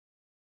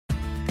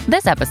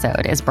This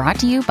episode is brought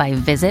to you by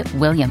Visit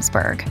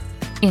Williamsburg.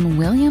 In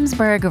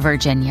Williamsburg,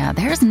 Virginia,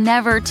 there's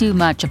never too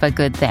much of a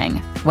good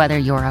thing. Whether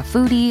you're a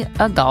foodie,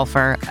 a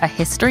golfer, a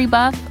history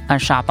buff, a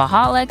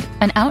shopaholic,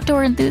 an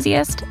outdoor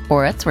enthusiast,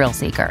 or a thrill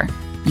seeker,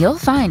 you'll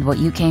find what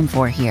you came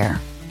for here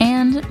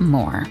and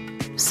more.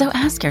 So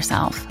ask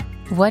yourself,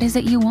 what is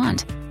it you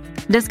want?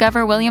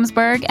 Discover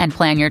Williamsburg and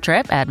plan your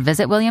trip at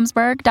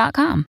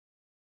visitwilliamsburg.com.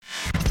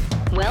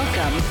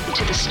 Welcome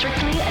to the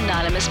Strictly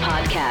Anonymous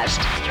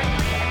Podcast.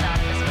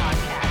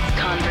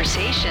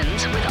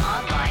 Conversations with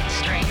online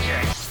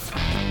strangers.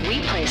 We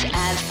place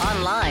ads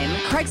online.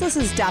 Craigslist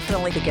is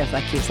definitely the gift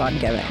that keeps on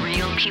giving.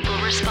 Real people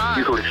respond.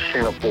 You go to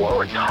Singapore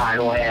or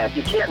Thailand,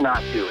 you can't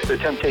not do it. The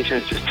temptation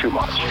is just too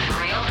much. With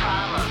real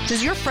problems.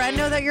 Does your friend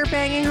know that you're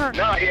banging her?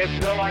 No, he has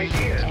no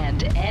idea.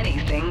 And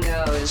anything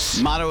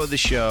goes. Motto of the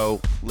show,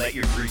 let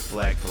your Greek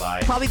flag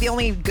fly. Probably the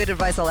only good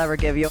advice I'll ever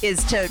give you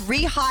is to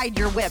re-hide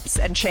your whips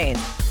and chains.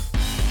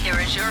 Here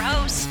is your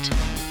host,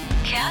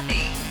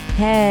 Kathy.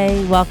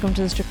 Hey, welcome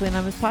to the Strictly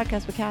Anonymous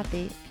Podcast with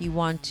Kathy. If you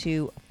want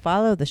to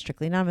follow the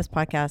Strictly Anonymous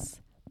Podcast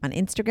on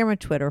Instagram or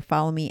Twitter,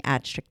 follow me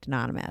at Strict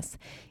Anonymous.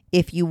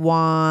 If you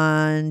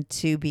want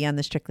to be on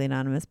the Strictly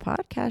Anonymous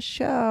Podcast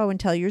show and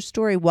tell your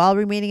story while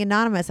remaining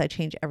anonymous, I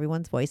change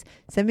everyone's voice.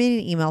 Send me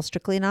an email,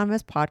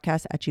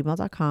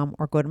 strictlyanonymouspodcast@gmail.com,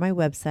 or go to my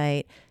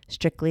website,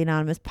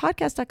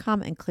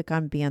 strictlyanonymouspodcast.com, and click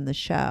on Be on the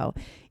Show.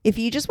 If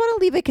you just want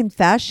to leave a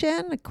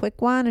confession, a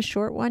quick one, a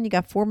short one, you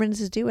got 4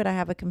 minutes to do it. I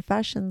have a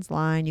confessions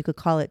line. You could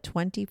call it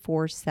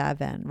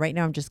 24/7. Right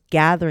now, I'm just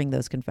gathering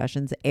those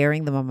confessions,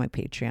 airing them on my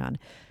Patreon.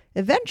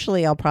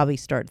 Eventually, I'll probably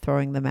start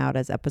throwing them out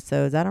as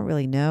episodes. I don't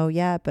really know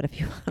yet, but if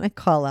you want to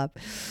call up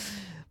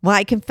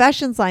my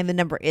confessions line, the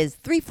number is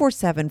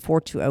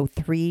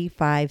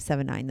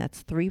 347-420-3579.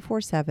 That's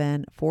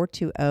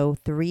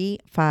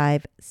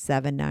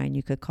 347-420-3579.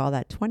 You could call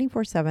that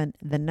 24/7.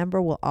 The number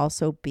will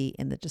also be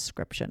in the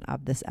description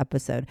of this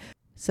episode.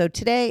 So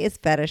today is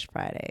Fetish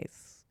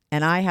Fridays.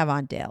 And I have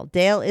on Dale.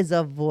 Dale is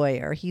a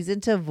voyeur. He's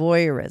into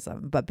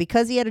voyeurism. But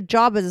because he had a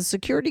job as a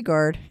security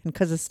guard and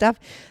because of stuff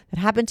that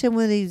happened to him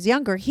when he was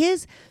younger,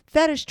 his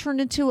fetish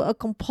turned into a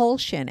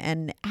compulsion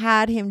and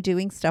had him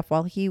doing stuff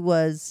while he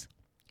was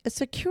a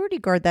security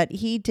guard that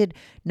he did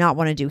not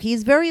want to do.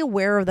 He's very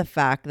aware of the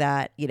fact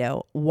that,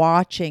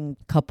 watching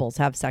couples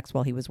have sex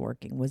while he was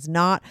working was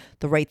not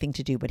the right thing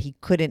to do, but he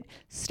couldn't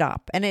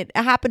stop. And it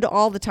happened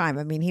all the time.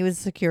 I mean, he was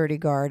a security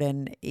guard,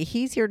 and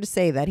he's here to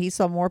say that he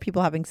saw more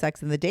people having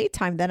sex in the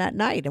daytime than at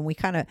night. And we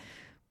kind of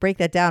break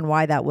that down,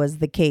 why that was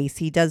the case.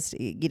 He does,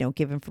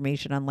 give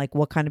information on like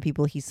what kind of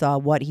people he saw,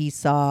 what he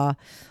saw,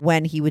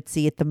 when he would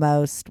see it the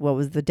most, what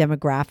was the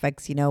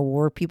demographics,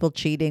 were people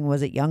cheating?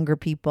 Was it younger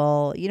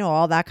people?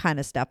 All that kind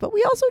of stuff. But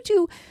we also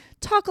do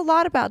talk a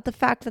lot about the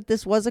fact that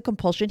this was a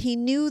compulsion. He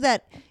knew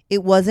that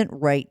it wasn't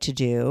right to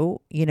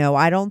do.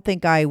 I don't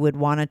think I would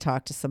want to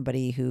talk to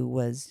somebody who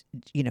was,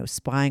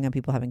 spying on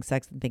people having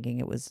sex and thinking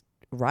it was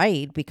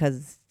right,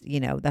 because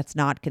that's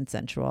not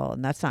consensual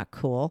and that's not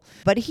cool.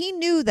 But he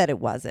knew that it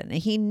wasn't, and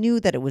he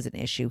knew that it was an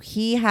issue.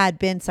 He had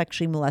been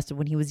sexually molested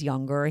when he was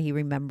younger. He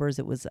remembers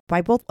it was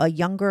by both a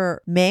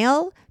younger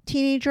male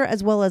teenager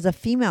as well as a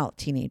female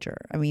teenager.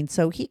 I mean,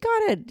 so he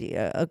got it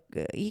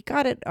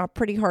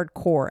pretty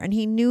hardcore, and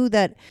he knew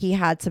that he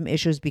had some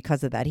issues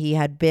because of that. He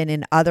had been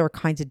in other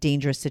kinds of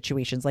dangerous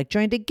situations, like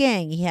joined a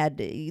gang.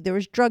 There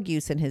was drug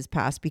use in his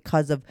past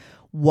because of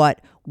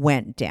what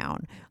went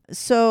down.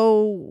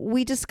 So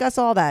we discuss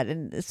all that.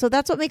 And so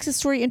that's what makes the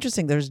story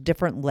interesting. There's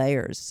different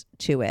layers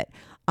to it.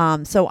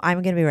 So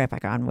I'm going to be right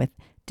back on with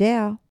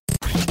Dale.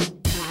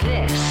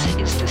 This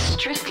is the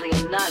Strictly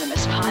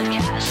Anonymous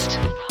Podcast.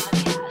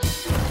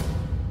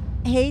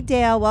 Hey,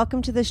 Dale.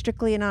 Welcome to the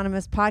Strictly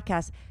Anonymous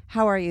Podcast.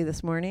 How are you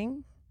this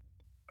morning?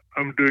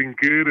 I'm doing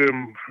good.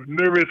 I'm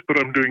nervous, but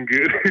I'm doing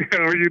good.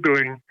 How are you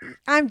doing?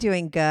 I'm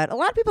doing good. A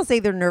lot of people say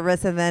they're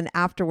nervous, and then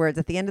afterwards,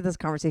 at the end of this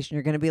conversation,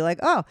 you're going to be like,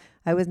 oh,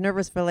 I was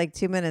nervous for like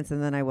 2 minutes,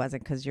 and then I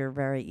wasn't, because you're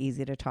very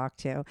easy to talk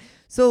to.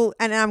 So,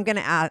 and I'm going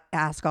to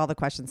ask all the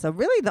questions. So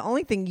really, the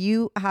only thing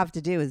you have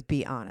to do is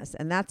be honest.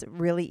 And that's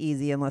really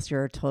easy unless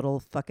you're a total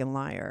fucking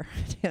liar.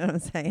 You know what I'm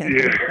saying?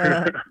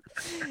 Yeah.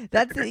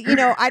 That's,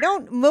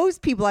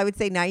 most people, I would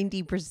say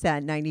 90%,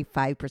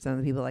 95% of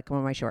the people that come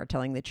on my show are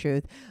telling the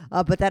truth.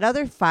 But that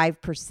other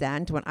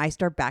 5%, when I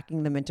start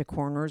backing them into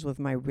corners with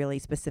my really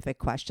specific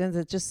questions,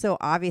 it's just so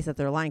obvious that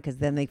they're lying, because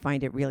then they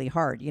find it really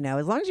hard.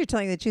 As long as you're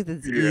telling the truth,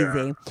 it's easy.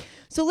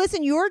 So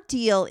listen, your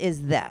deal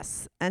is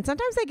this. And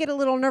sometimes I get a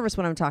little nervous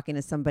when I'm talking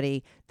to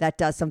somebody that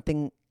does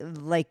something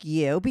like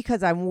you,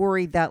 because I'm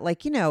worried that,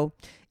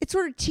 it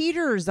sort of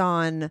teeters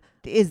on,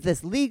 is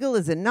this legal?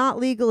 Is it not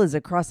legal? Is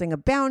it crossing a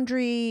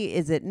boundary?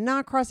 Is it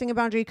not crossing a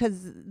boundary?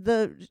 Because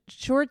the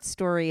short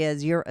story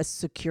is, you're a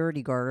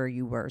security guard, or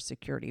you were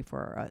security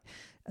for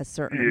a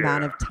certain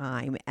amount of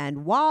time.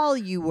 And while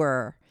you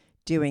were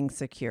doing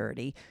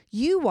security,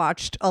 you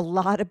watched a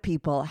lot of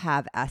people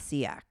have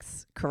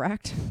sex,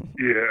 correct?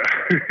 Yeah.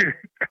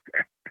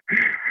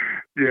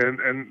 Yeah,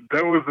 and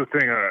that was the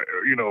thing.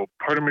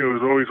 Part of me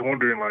was always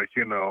wondering,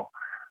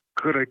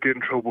 could I get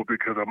in trouble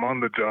because I'm on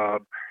the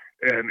job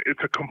And it's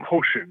a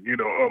compulsion,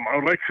 I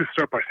would like to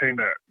start by saying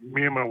that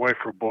me and my wife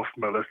were both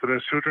molested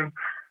as children.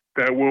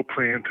 That will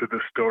play into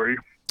this story.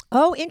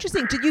 Oh,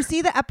 interesting. Did you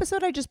see the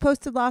episode I just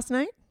posted last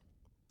night?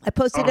 I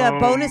posted a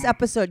bonus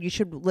episode. You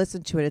should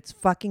listen to it. It's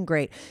fucking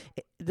great.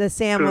 The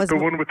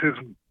one with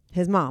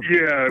his mom.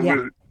 Yeah,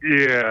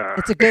 yeah.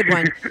 It's a good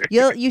one.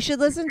 You should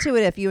listen to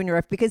it if you and your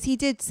wife, because he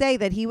did say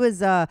that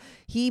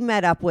he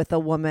met up with a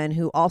woman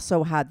who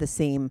also had the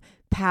same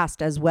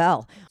past as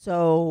well.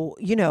 So,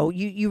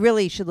 you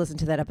really should listen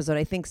to that episode.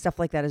 I think stuff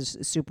like that is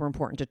super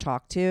important to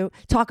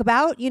talk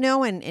about,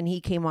 and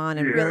he came on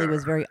and really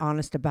was very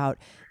honest about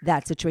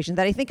that situation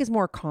that I think is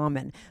more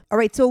common. All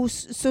right. So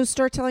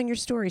start telling your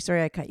story.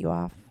 Sorry, I cut you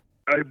off.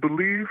 I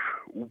believe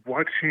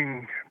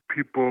watching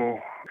people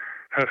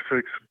have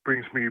sex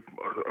brings me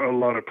a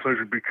lot of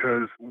pleasure,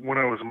 because when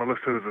I was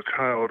molested as a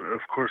child,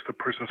 of course, the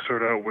person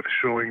started out with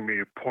showing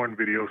me porn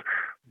videos.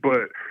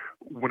 But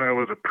when I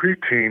was a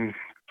preteen,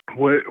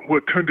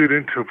 what turned it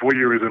into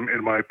voyeurism,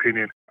 in my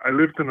opinion, I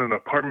lived in an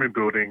apartment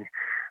building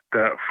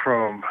that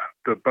from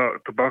the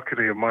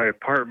balcony of my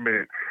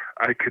apartment,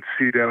 I could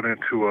see down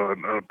into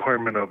an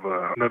apartment of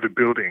another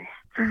building.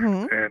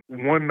 Mm-hmm.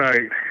 And one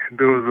night,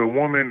 there was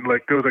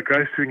a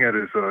guy sitting at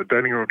his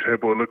dining room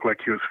table. It looked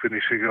like he was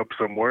finishing up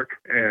some work.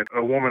 And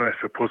a woman, I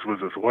suppose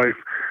was his wife,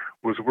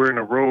 was wearing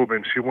a robe,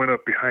 and she went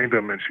up behind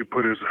him and she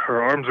put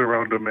her arms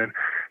around him and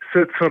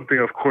said something.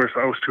 Of course,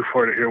 I was too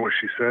far to hear what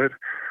she said.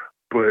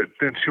 But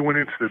then she went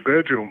into the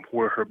bedroom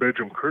where her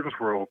bedroom curtains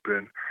were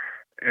open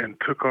and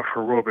took off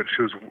her robe, and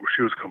she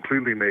was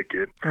completely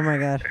naked. Oh my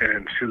God!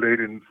 And she laid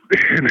in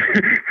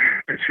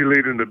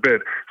the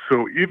bed.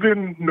 So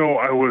even though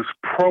I was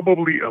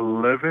probably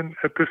 11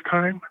 at this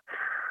time,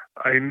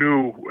 I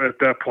knew at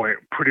that point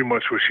pretty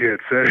much what she had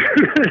said.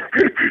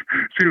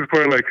 She was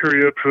probably like,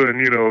 "Hurry up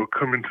and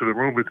come into the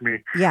room with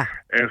me." Yeah.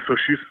 And so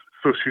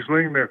she's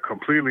laying there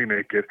completely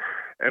naked,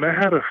 and I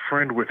had a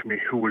friend with me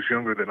who was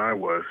younger than I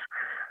was.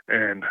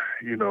 And,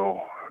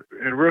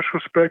 in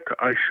retrospect,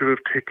 I should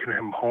have taken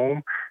him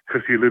home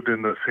because he lived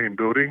in the same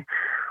building.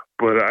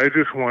 But I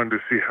just wanted to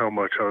see how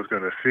much I was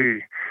going to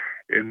see.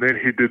 And then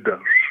he did the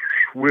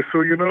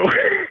whistle,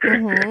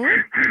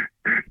 Mm-hmm.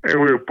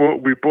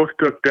 And we both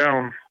ducked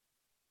down.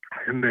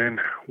 And then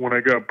when I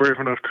got brave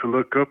enough to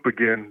look up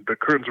again, the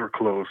curtains were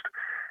closed.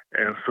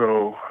 And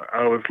so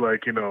I was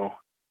like,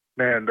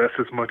 man, that's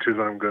as much as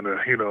I'm going to,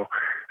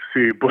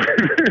 see. But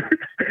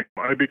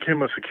I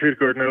became a security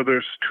guard. Now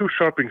there's 2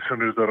 shopping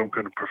centers that I'm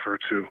going to prefer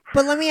to.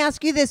 But let me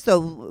ask you this,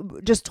 though.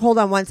 Just hold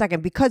on one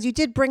second, because you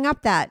did bring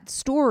up that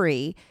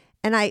story.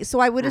 And I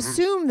would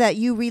assume that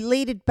you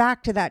related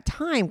back to that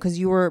time because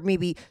you were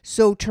maybe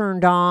so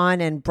turned on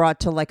and brought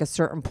to like a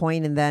certain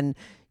point, and then,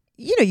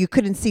 you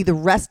couldn't see the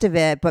rest of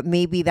it, but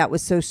maybe that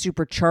was so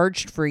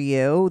supercharged for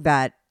you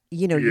that,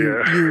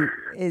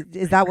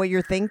 is that what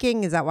you're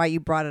thinking? Is that why you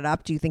brought it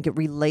up? Do you think it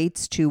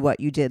relates to what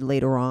you did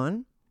later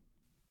on?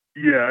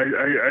 Yeah,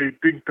 I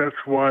think that's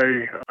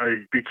why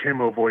I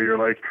became a voyeur.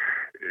 Like,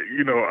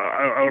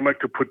 I would like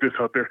to put this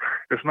out there.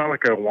 It's not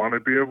like I want to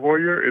be a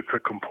voyeur. It's a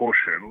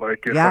compulsion. Like,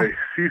 if I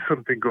see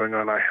something going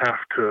on, I have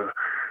to,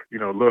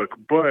 look.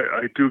 But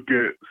I do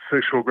get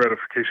sexual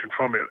gratification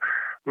from it.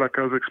 Like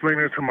I was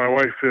explaining to my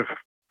wife, if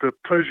the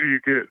pleasure you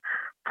get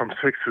from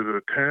sex is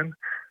a 10,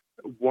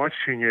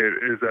 watching it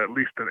is at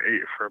least an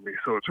 8 for me.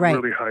 So it's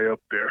really high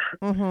up there.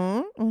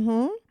 Mm-hmm.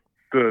 Mm-hmm.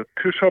 The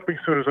 2 shopping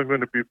centers I'm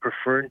going to be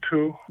preferring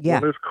to,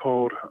 one is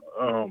called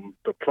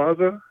the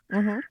Plaza,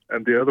 mm-hmm.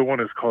 and the other one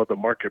is called the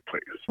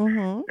Marketplace.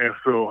 Mm-hmm. And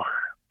so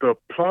the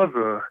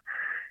Plaza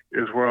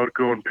is where I would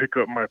go and pick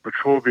up my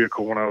patrol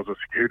vehicle when I was a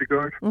security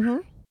guard. Mm-hmm.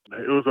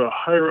 It was a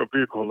higher-up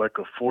vehicle, like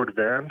a Ford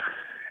van,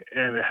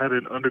 and it had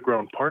an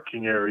underground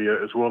parking area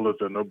as well as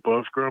an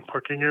above-ground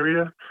parking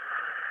area.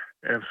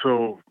 And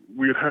so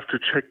we'd have to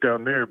check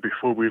down there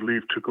before we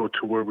leave to go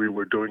to where we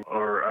were doing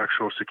our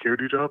actual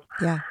security job.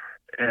 Yeah.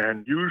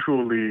 And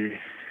usually,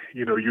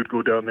 you'd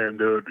go down there and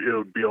it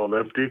would be all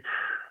empty.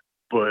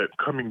 But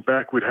coming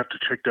back, we'd have to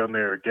check down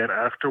there again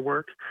after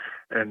work.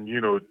 And,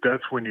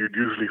 that's when you'd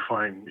usually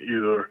find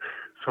either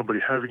somebody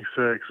having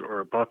sex or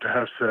about to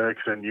have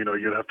sex, and, you'd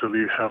have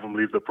to have them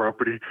leave the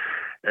property.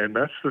 And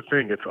that's the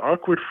thing. It's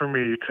awkward for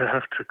me to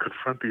have to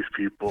confront these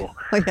people.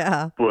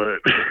 Yeah. But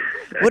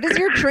what does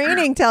your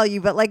training tell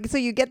you? But so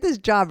you get this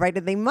job, right?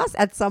 And they must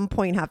at some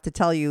point have to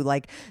tell you,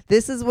 like,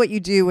 this is what you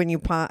do when you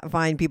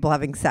find people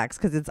having sex,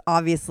 because it's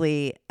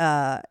obviously,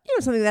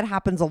 something that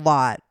happens a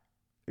lot.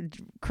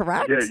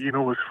 Correct? Yeah,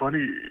 what's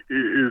funny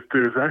is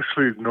there's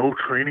actually no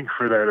training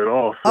for that at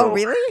all. So oh,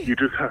 really? You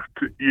just have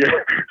to,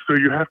 so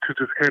you have to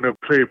just kind of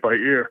play it by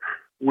ear,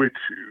 which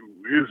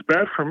is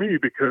bad for me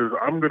because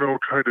I'm going to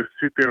try to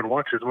sit there and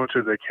watch as much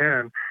as I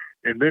can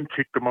and then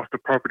kick them off the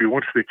property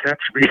once they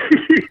catch me.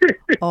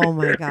 Oh,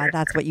 my God.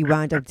 That's what you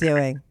wound up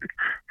doing.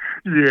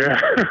 Yeah.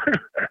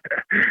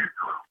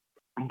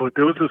 But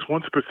there was this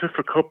one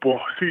specific couple.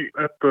 See,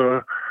 at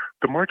the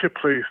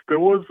Marketplace, there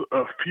was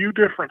a few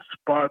different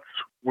spots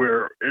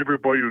where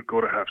everybody would go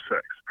to have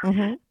sex.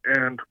 Mm-hmm.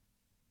 And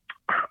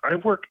I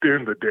worked there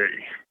in the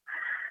day.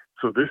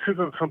 So this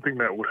isn't something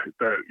that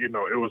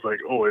it was like,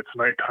 oh, it's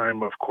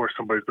nighttime. Of course,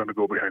 somebody's going to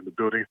go behind the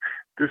building.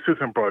 This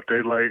isn't broad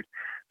daylight.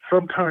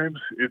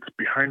 Sometimes it's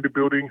behind the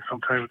building.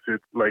 Sometimes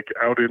it's like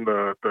out in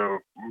the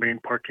main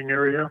parking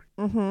area.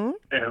 Mm-hmm.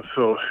 And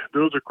so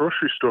there was a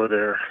grocery store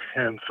there.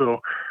 And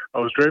so I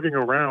was driving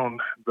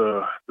around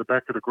the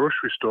back of the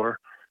grocery store,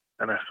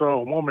 and I saw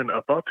a woman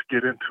about to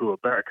get into a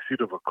back seat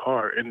of a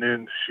car, and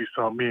then she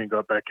saw me and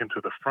got back into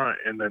the front,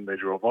 and then they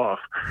drove off.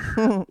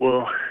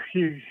 Well,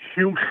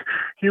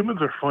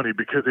 humans are funny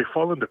because they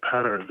fall into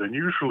patterns, and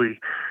usually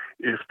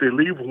if they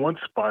leave one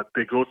spot,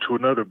 they go to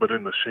another, but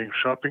in the same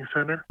shopping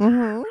center.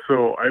 Mm-hmm.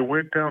 So I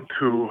went down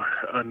to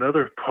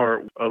another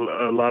part. A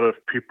lot of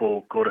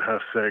people go to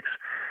have sex,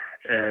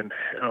 and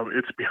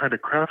it's behind a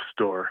craft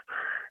store.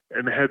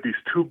 And they had these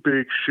two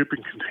big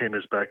shipping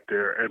containers back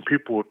there, and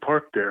people would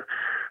park there.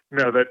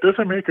 Now, that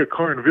doesn't make a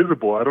car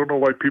invisible. I don't know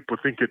why people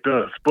think it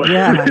does. But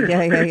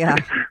Yeah.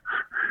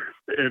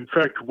 In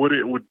fact, what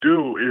it would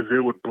do is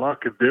it would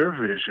block their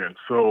vision.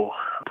 So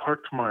I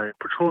parked my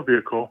patrol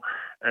vehicle,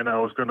 and I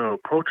was going to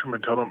approach them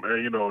and tell them,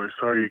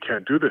 sorry, you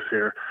can't do this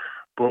here.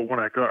 But when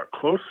I got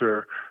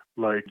closer,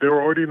 like, they were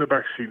already in the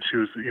back seat, and she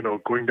was,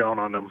 going down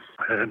on them.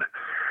 And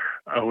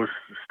I was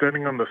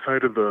standing on the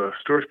side of the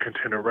storage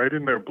container right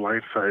in their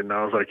blind side, and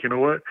I was like, you know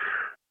what?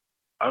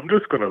 I'm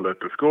just going to let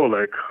this go.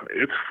 Like,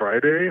 it's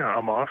Friday.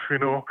 I'm off,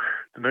 the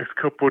next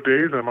couple of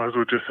days. I might as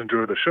well just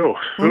enjoy the show.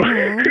 So,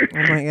 Mm-hmm.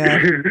 Oh, my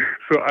God.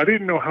 So I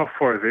didn't know how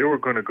far they were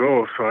going to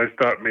go, so I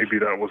thought maybe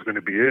that was going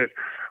to be it.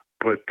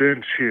 But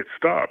then she had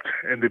stopped,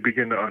 and they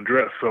began to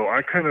undress. So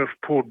I kind of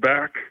pulled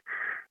back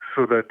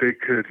so that they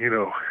could,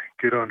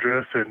 get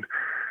undressed and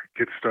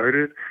get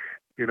started.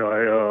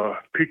 I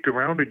peeked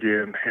around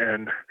again,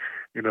 and,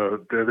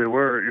 there they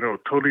were,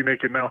 totally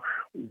naked. Now,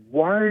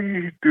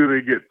 why do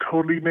they get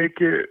totally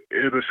naked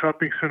in a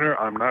shopping center?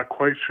 I'm not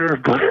quite sure.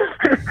 But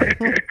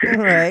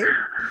Right.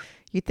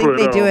 You think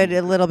they do it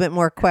a little bit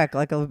more quick,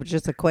 like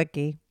just a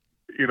quickie.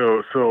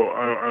 So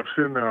I'm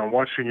sitting there, I'm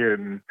watching it,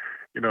 and,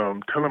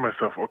 I'm telling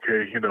myself,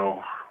 okay,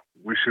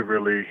 we should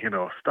really,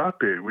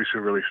 stop it. We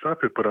should really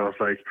stop it. But I was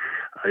like,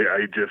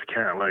 I just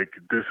can't. Like,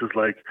 this is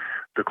like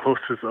the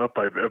closest up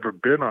I've ever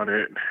been on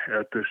it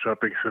at this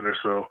shopping center.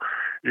 So,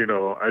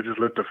 I just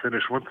let them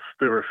finish. Once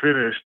they were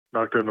finished,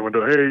 knocked on the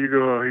window. Hey,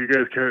 you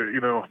guys can't,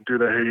 do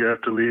that. Hey, you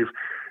have to leave.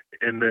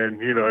 And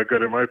then, I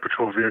got in my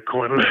patrol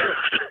vehicle and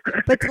left.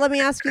 But let me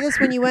ask you this.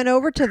 When you went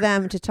over to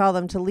them to tell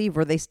them to leave,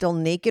 were they still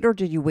naked, or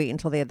did you wait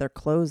until they had their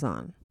clothes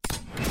on?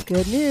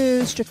 Good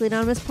news. Strictly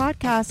Anonymous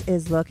Podcast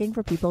is looking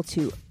for people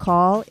to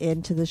call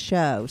into the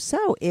show.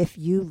 So if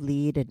you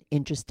lead an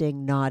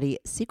interesting, naughty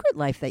secret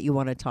life that you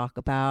want to talk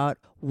about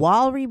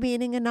while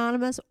remaining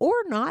anonymous or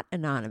not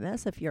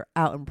anonymous, if you're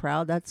out and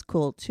proud, that's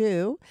cool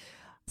too.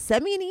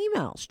 Send me an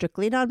email,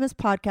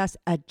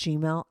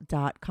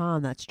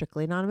 strictlyanonymouspodcast@gmail.com. That's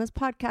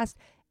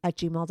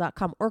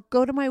strictlyanonymouspodcast@gmail.com. Or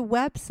go to my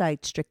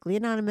website,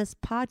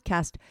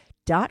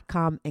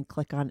 strictlyanonymouspodcast.com, and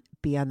click on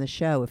Be on the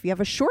Show. If you have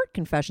a short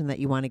confession that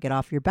you want to get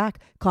off your back,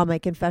 call my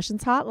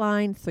confessions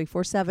hotline,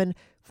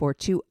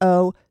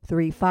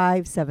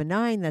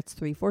 347-420-3579. That's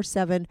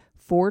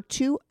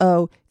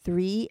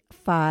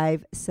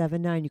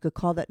 347-420-3579. You could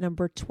call that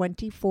number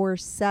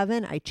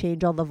 24/7. I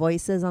change all the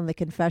voices on the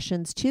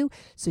confessions too,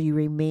 so you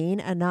remain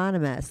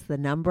anonymous. The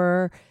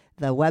number,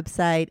 the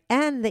website,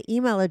 and the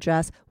email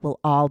address will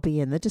all be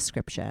in the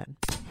description.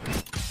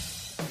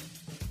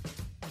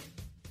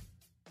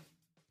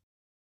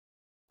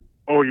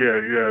 Oh,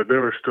 yeah. They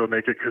were still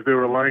naked because they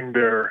were lying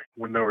there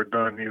when they were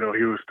done. He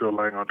was still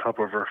lying on top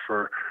of her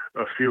for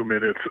a few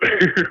minutes.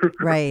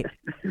 Right.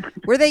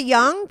 Were they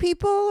young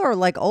people or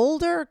like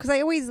older? Because I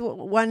always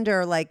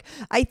wonder, like,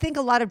 I think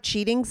a lot of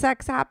cheating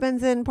sex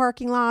happens in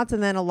parking lots,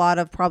 and then a lot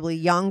of probably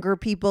younger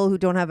people who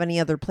don't have any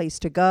other place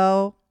to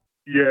go.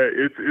 Yeah,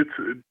 it's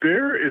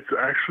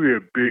actually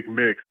a big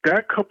mix.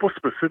 That couple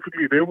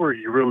specifically, they were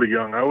really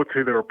young. I would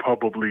say they were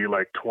probably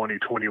like 20,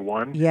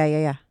 21.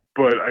 Yeah.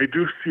 But I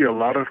do see a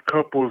lot of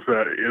couples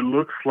that it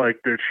looks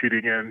like they're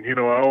cheating, and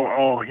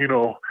I'll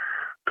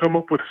come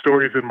up with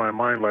stories in my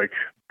mind like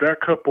that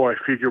couple. I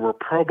figure were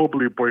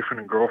probably boyfriend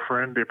and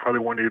girlfriend. They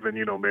probably weren't even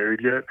married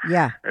yet.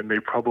 Yeah. And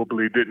they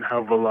probably didn't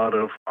have a lot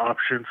of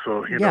options,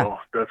 so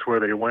that's where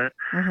they went.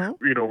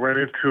 Mm-hmm. Ran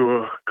into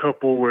a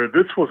couple where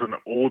this was an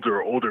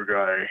older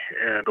guy,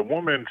 and the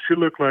woman, she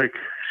looked like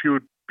she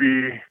would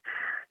be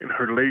in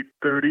her late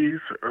 30s,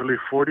 early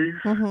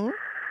 40s. Mm-hmm.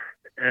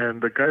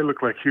 And the guy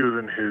looked like he was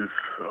in his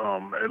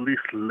at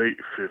least late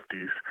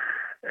 50s.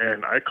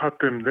 And I caught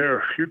them there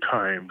a few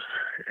times.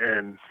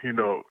 And,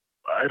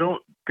 I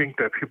don't think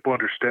that people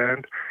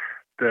understand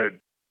that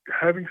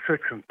having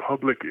sex in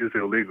public is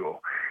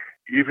illegal,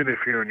 even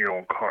if you're in your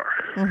own car.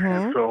 Mm-hmm.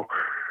 And so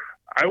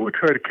I would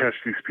try to catch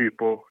these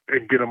people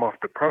and get them off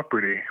the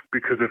property,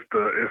 because if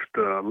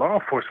the law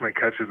enforcement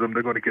catches them,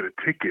 they're going to get a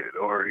ticket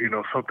or,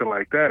 something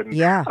like that. And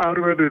Yeah. I'd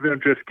rather them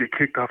just get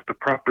kicked off the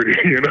property,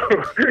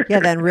 Yeah,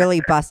 then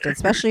really busted,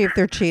 especially if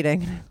they're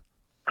cheating.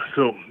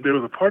 So there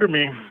was a part of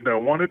me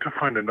that wanted to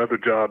find another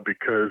job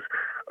because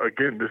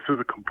again, this is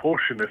a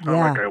compulsion. It's not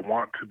Yeah. like I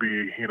want to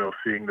be,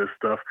 seeing this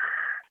stuff.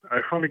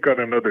 I finally got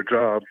another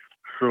job.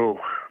 So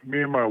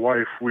me and my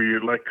wife, we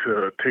like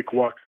to take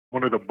walks.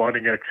 One of the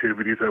bonding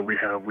activities that we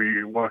have,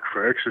 we walk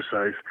for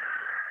exercise.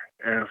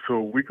 And so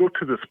we go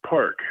to this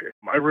park.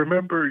 I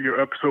remember your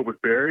episode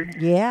with Barry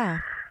Yeah.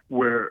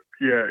 where,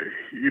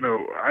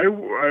 I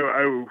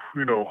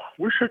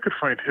wish I could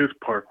find his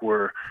park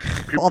where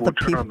people All the would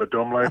turn people. on the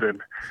dome light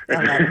and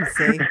And let him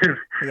see.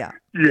 Yeah.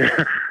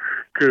 yeah,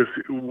 because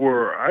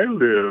where I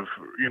live,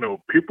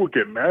 people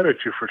get mad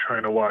at you for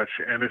trying to watch,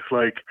 and it's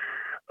like,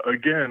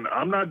 again,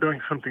 I'm not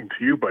doing something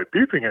to you by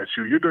beeping at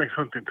you. You're doing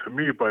something to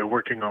me by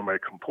working on my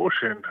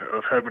compulsion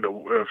of having to,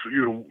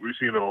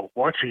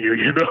 watching you.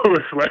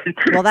 It's like.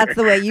 Well, that's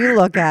the way you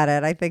look at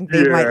it. I think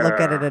they might look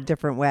at it Yeah. a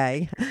different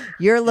way.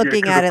 You're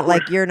looking 'cause at of it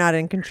like course- you're not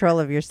in control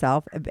of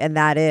yourself, and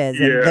that is,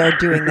 and Yeah. they're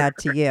doing that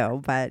to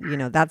you. But,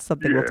 that's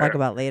something we'll talk Yeah.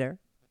 about later.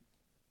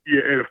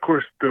 Yeah, and of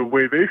course, the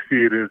way they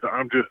see it is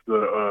I'm just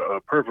a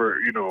pervert,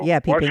 Yeah,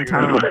 peeping watching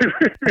Tom. them.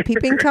 A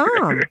peeping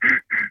Tom.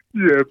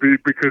 Yeah,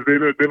 because they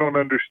don't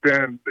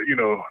understand,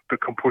 the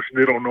compulsion.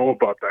 They don't know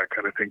about that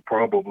kind of thing,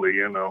 probably,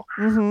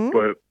 Mm-hmm.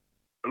 But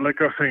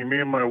like I was saying, me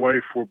and my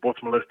wife were both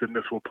molested, and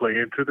this will play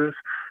into this.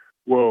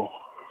 Well,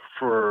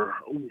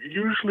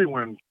 usually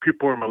when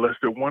people are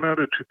molested, one out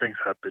of two things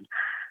happen.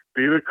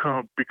 They either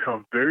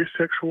become very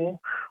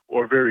sexual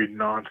or very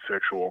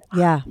non-sexual.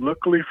 Yeah.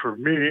 Luckily for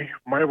me,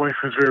 my wife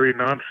is very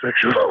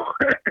non-sexual.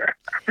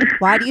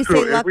 Why do you So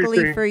say luckily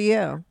everything- for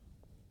you?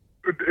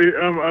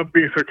 I'm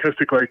being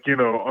sarcastic,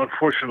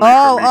 unfortunately.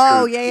 Oh,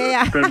 for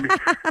me, 'cause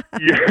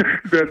yeah.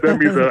 that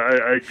means that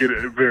I get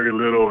it very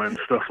little and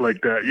stuff like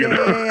that,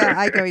 Yeah.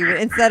 I know you mean.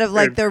 Instead of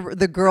like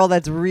the girl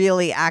that's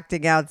really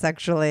acting out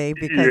sexually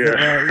because of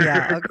it.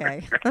 Yeah,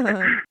 okay.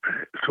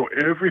 So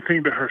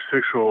everything to her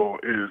sexual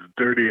is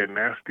dirty and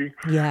nasty.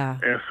 Yeah.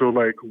 And so,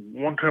 like,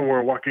 one time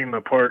we're walking in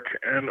the park,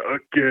 and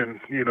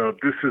again,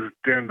 this is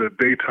during the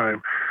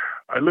daytime.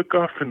 I look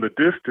off in the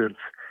distance,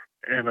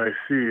 and I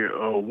see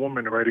a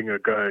woman riding a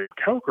guy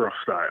cowgirl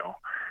style.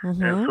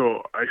 Mm-hmm. And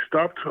so I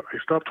stopped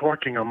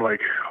walking. I'm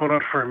like, hold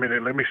on for a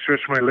minute. Let me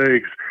stretch my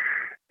legs.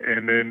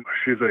 And then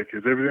she's like,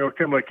 is everything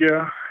okay? I'm like,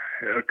 yeah,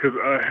 because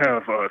I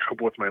have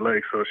trouble with my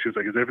legs. So she's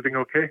like, is everything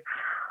okay?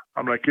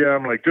 I'm like, yeah.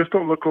 I'm like, just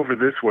don't look over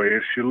this way.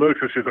 And she looks,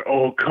 and she's like,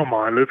 oh, come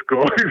on, let's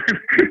go.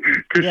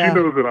 Because Yeah. she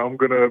knows that I'm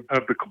going to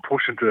have the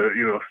compulsion to,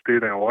 stay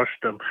there and watch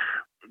them.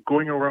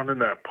 Going around in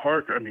that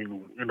park, I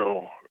mean,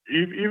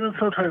 even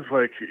sometimes,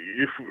 like,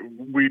 if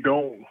we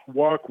don't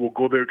walk, we'll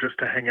go there just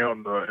to hang out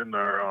in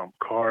our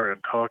car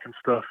and talk and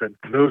stuff. And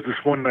there was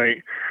this one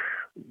night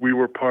we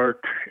were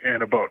parked,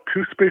 and about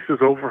two spaces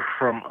over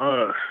from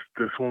us,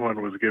 this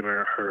woman was giving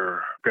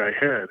her guy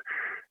head.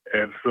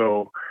 And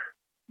so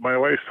my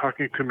wife's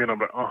talking to me, and I'm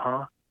like,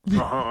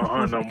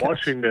 and I'm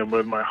watching them,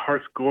 and my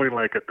heart's going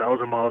like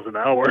 1,000 miles an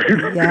hour.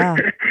 Yeah.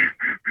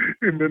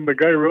 And then the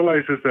guy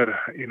realizes that,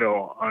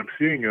 I'm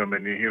seeing him,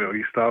 and,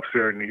 he stops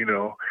there, and,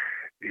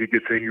 he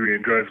gets angry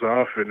and drives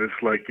off, and it's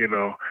like,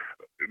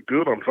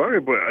 dude, I'm sorry,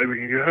 but I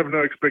mean, you have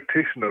no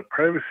expectation of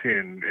privacy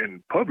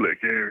in public.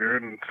 You're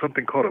in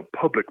something called a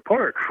public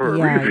park for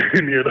Yeah. a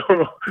reason,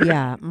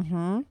 Yeah.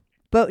 Mm-hmm.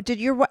 But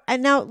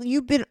and now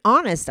you've been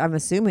honest, I'm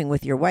assuming,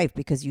 with your wife,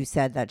 because you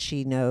said that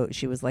she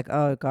was like,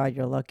 oh God,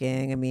 you're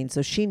looking. I mean,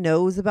 so she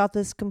knows about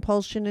this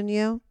compulsion in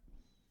you?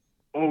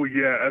 Oh,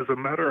 yeah. As a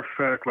matter of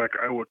fact, like,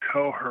 I would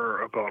tell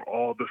her about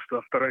all the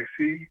stuff that I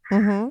see.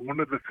 Mm-hmm. One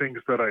of the things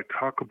that I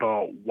talk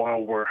about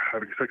while we're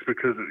having sex,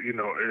 because,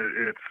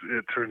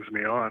 it turns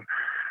me on.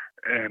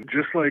 And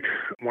just like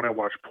when I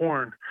watch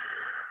porn,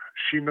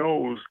 she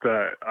knows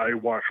that I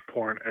watch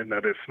porn and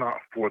that it's not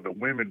for the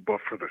women, but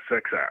for the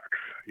sex acts,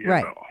 you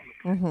Right.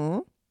 know. Mm-hmm.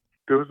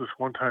 There was this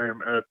one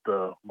time at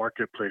the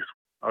marketplace.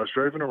 I was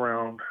driving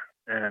around,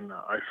 and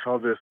I saw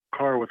this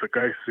car with a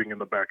guy sitting in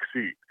the back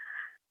seat.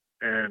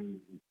 And,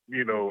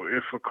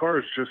 if a car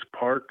is just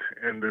parked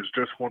and there's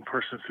just one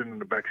person sitting in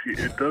the back seat,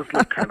 it does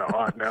look kind of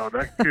odd. Now,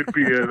 that could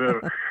be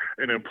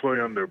an employee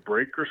on their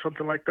break or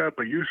something like that.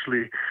 But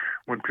usually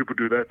when people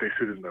do that, they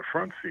sit in the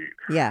front seat.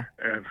 Yeah.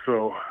 And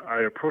so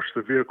I approached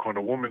the vehicle, and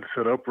the woman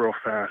set up real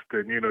fast.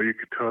 And, you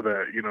could tell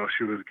that,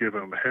 she was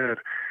giving him a head.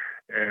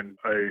 And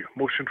I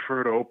motioned for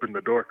her to open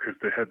the door because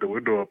they had the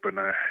window up, and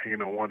I,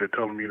 wanted to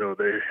tell them,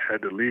 they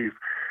had to leave.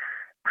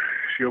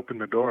 She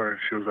opened the door, and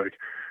she was like,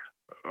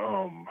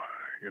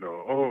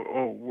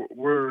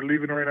 we're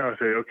leaving right now. I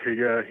say, okay,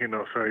 yeah,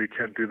 sorry, you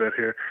can't do that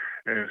here.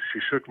 And she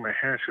shook my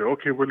hand. She said,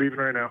 okay, we're leaving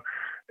right now.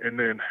 And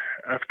then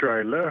after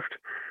I left,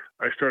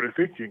 I started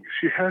thinking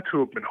she had to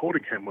have been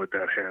holding him with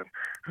that hand.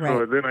 So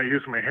Right. then I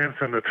used my hand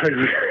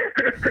sanitizer.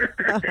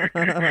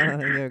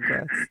 You're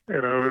gross.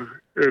 And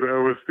I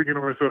was thinking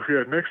to myself,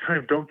 yeah, next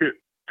time don't get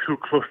too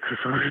close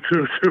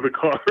to the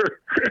car.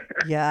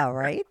 Yeah,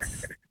 right?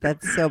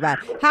 That's so bad.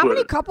 How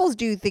many couples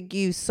do you think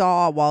you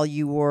saw while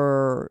you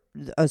were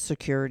a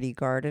security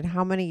guard, and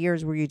how many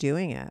years were you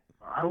doing it?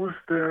 I was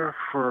there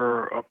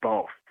for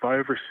about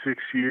 5 or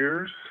 6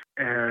 years,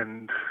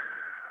 and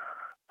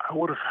I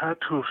would have had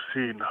to have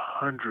seen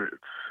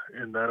hundreds,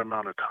 in that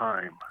amount of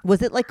time.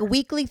 Was it like a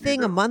weekly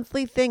thing, a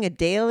monthly thing, a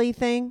daily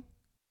thing?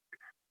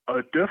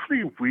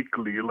 Definitely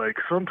weekly, like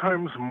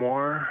sometimes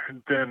more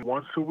than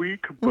once a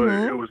week, but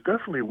it was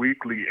definitely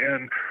weekly.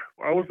 And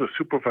I was the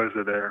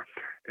supervisor there,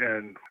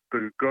 and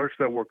the guards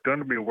that worked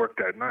under me worked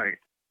at night.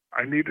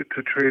 I needed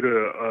to trade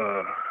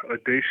a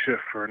day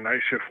shift for a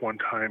night shift one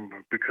time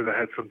because I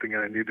had something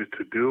I needed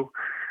to do.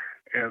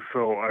 And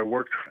so I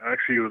worked,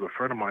 actually it was a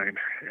friend of mine,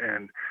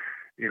 and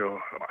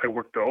I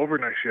worked the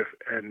overnight shift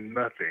and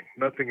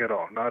nothing at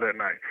all, not at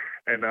night.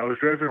 And I was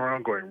driving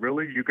around going,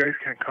 really? You guys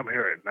can't come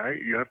here at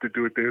night? You have to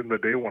do it during the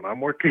day when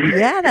I'm working?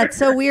 Yeah, that's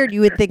so weird.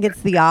 You would think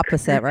it's the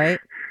opposite, right?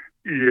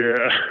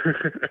 Yeah.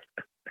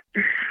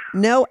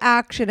 No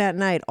action at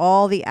night,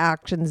 all the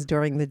actions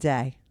during the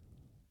day.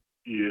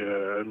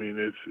 Yeah, I mean,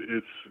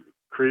 it's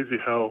crazy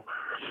how,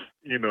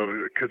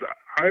 because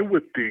I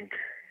would think,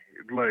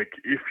 like,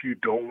 if you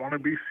don't want to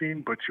be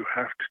seen, but you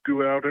have to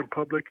do it out in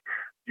public,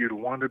 you'd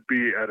want to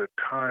be at a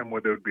time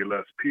where there would be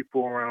less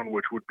people around,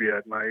 which would be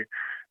at night,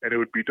 and it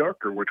would be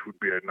darker, which would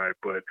be at night.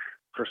 But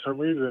for some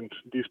reason,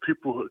 these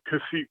people,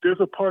 because see,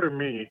 there's a part of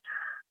me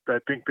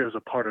that think there's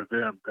a part of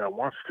them that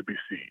wants to be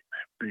seen,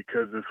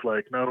 because it's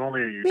like, not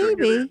only are you doing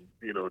it,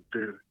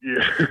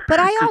 yeah. But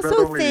I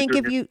also think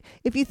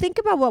if you think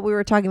about what we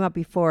were talking about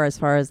before, as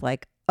far as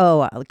like,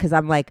 because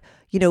I'm like,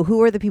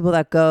 who are the people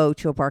that go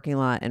to a parking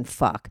lot and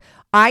fuck?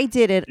 I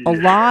did it a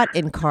lot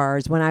in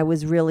cars when I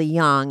was really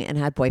young and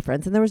had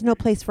boyfriends, and there was no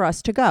place for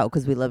us to go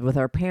because we lived with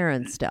our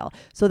parents still.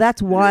 So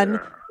that's one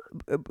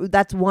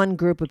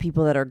group of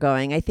people that are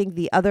going. I think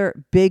the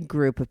other big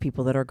group of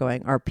people that are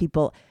going are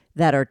people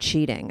that are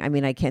cheating. I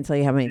mean, I can't tell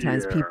you how many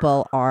times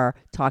people are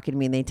talking to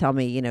me and they tell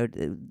me,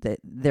 that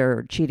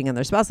they're cheating on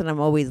their spouse. And I'm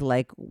always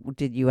like,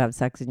 did you have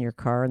sex in your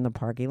car in the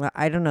parking lot?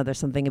 I don't know. There's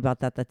something about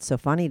that that's so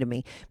funny to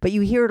me. But you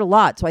hear it a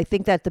lot. So I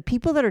think that the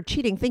people that are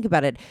cheating, think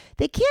about it.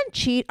 They can't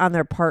cheat on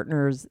their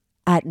partners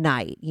at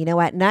night.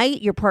 At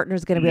night, your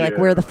partner's going to be like,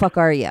 where the fuck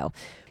are you?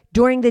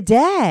 During the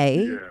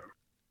day,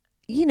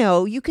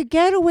 you could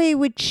get away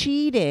with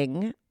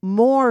cheating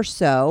more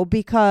so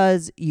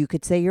because you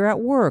could say you're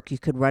at work. You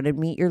could run and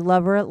meet your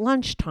lover at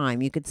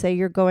lunchtime. You could say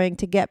you're going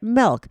to get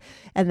milk,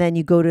 and then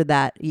you go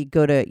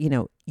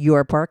to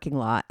your parking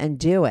lot and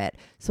do it.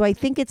 So I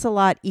think it's a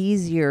lot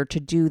easier to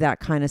do that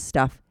kind of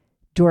stuff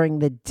during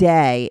the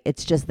day.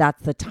 It's just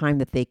that's the time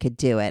that they could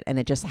do it. And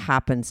it just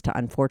happens to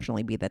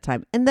unfortunately be that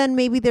time. And then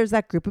maybe there's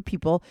that group of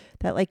people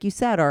that, like you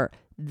said, are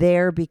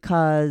there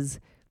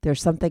because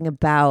there's something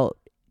about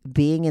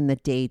being in the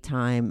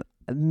daytime,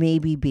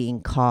 maybe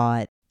being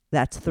caught,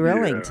 that's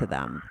thrilling to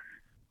them.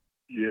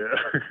 Yeah.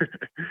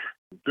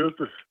 There was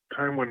this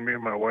time when me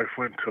and my wife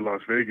went to Las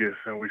Vegas,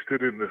 and we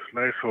stayed in this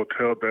nice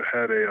hotel that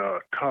had a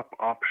top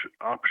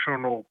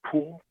optional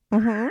pool.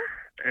 Mm-hmm.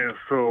 And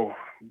so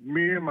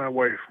me and my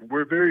wife,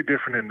 we're very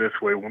different in this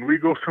way. When we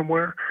go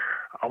somewhere,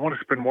 I want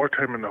to spend more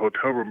time in the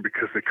hotel room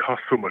because it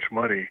costs so much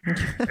money.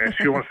 And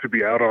she wants to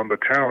be out on the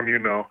town,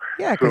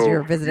 Yeah, because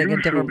you're visiting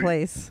a different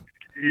place.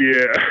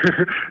 Yeah.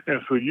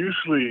 And so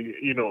usually,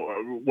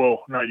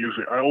 well, not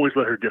usually, I always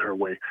let her get her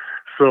way.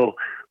 So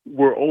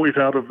we're always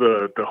out of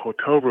the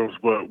hotel rooms,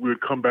 but we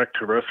would come back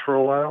to rest for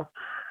a while.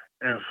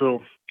 And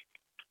so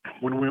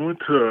when we went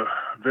to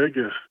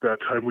Vegas that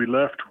time, we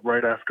left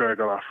right after I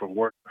got off of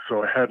work.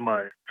 So I had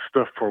my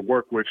stuff for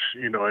work, which,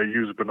 I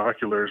used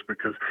binoculars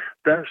because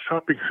that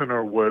shopping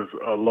center was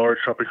a large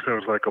shopping center.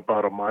 It was like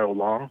about a mile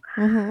long.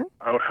 Mm-hmm.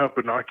 I would have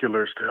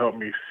binoculars to help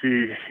me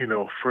see,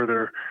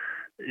 further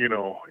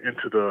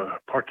into the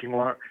parking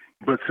lot.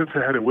 But since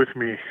I had it with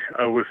me,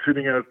 I was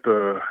sitting at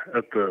the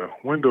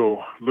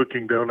window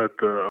looking down at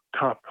the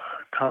top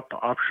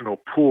optional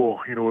pool,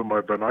 with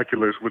my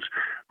binoculars, which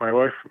my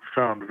wife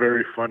found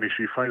very funny.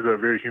 She finds that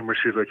very humorous.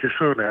 She's like, "You're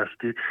so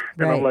nasty."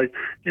 And I'm like,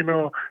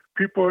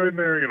 people are in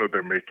there,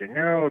 they're making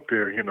out,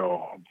 they're,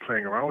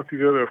 playing around with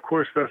each other. Of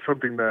course, that's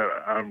something that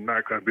I'm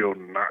not going to be able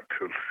not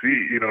to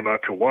see, not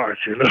to watch,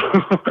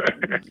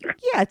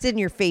 Yeah, it's in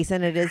your face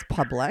and it is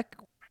public.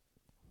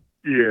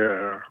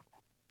 Yeah.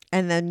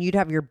 And then you'd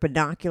have your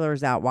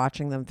binoculars out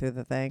watching them through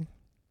the thing.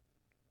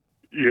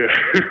 Yeah.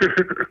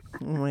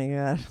 Oh my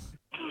God.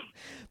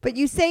 But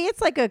you say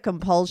it's like a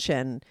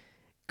compulsion,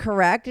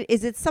 correct?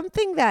 Is it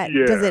something that,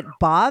 does it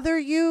bother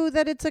you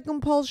that it's a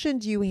compulsion?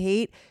 Do you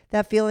hate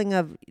that feeling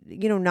of,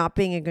 not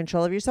being in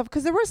control of yourself?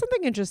 Because there was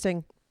something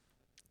interesting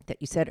that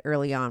you said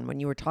early on when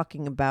you were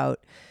talking about,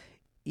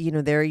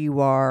 there you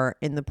are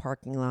in the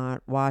parking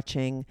lot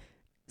watching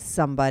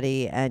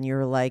somebody and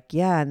you're like,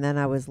 yeah. And then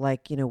I was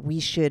like, we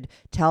should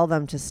tell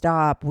them to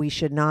stop. We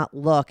should not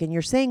look. And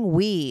you're saying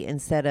we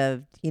instead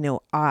of,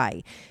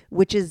 I,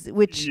 which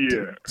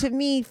to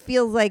me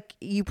feels like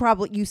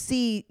you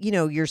see,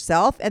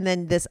 yourself and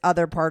then this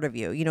other part of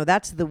you,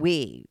 that's the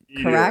we,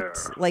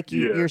 correct? Like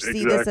you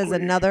see this as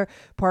another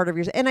part of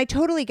yourself. And I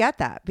totally get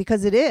that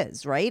because it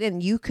is, right?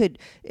 And you could,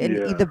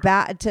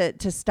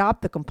 to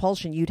stop the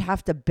compulsion, you'd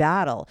have to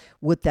battle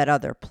with that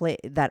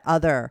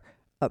other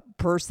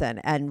person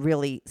and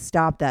really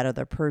stop that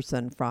other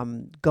person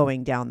from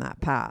going down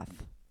that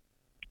path.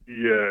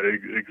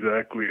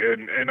 Exactly.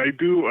 And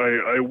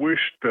I wish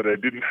that I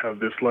didn't have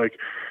this. Like,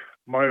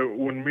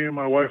 when me and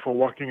my wife are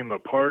walking in the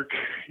park,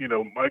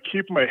 I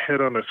keep my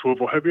head on a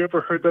swivel. Have you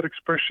ever heard that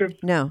expression?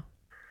 No.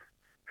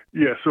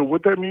 Yeah, so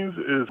what that means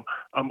is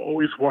I'm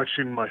always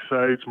watching my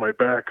sides, my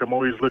back. I'm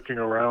always looking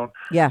around,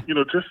 Yeah.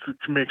 just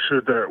to make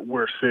sure that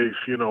we're safe,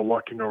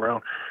 walking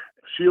around.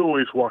 She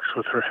always walks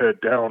with her head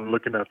down,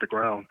 looking at the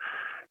ground.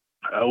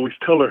 I always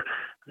tell her,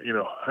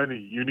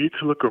 honey, you need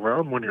to look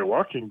around when you're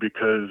walking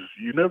because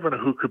you never know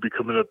who could be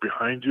coming up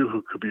behind you,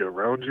 who could be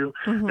around you.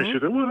 And she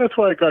said, well, that's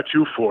why I got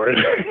you for it.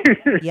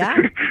 Yeah.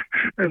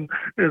 and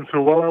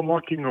so while I'm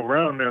walking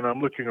around and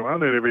I'm looking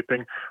around at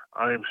everything,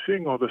 I'm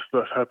seeing all this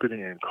stuff happening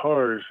in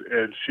cars,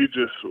 and she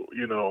just,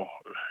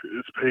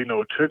 is paying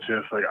no attention.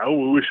 It's like, I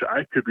wish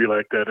I could be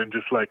like that and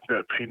just like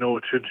that, pay no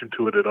attention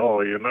to it at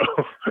all,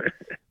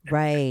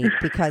 Right,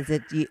 because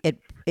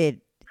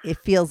it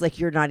feels like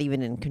you're not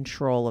even in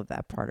control of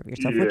that part of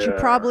yourself, which you're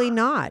probably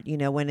not.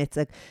 When it's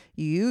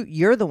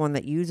you're the one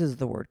that uses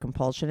the word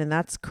compulsion, and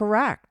that's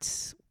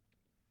correct.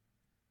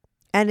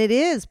 And it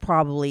is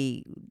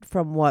probably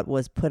from what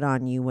was put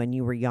on you when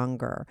you were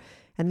younger.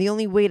 And the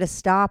only way to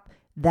stop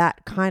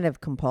that kind of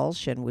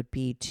compulsion would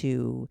be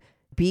to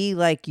be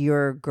like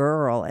your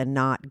girl and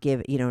not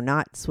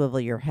not swivel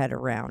your head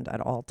around at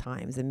all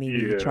times, and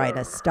maybe try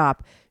to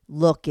stop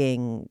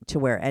looking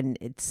to and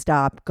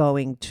stop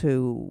going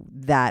to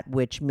that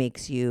which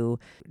makes you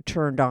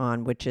turned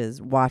on, which is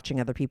watching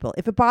other people.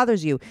 If it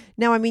bothers you.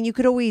 Now, you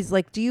could always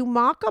do you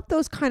mock up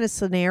those kind of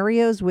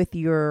scenarios with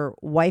your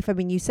wife?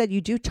 You said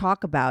you do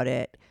talk about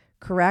it,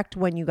 correct?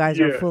 When you guys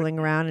are fooling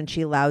around and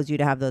she allows you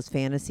to have those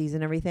fantasies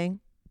and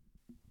everything?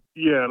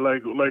 Yeah,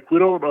 like we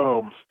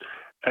don't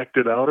act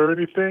it out or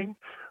anything,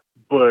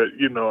 but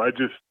I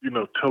just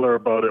tell her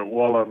about it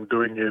while I'm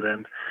doing it,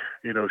 and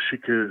she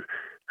could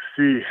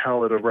see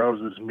how it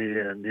arouses me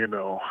and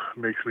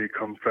makes me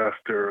come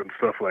faster and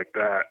stuff like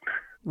that.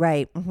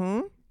 Right.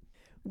 Mm-hmm.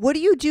 What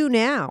do you do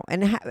now?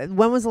 And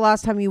when was the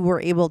last time you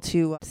were able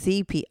to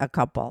see a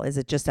couple? Is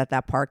it just at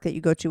that park that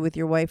you go to with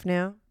your wife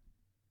now?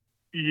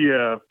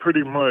 Yeah,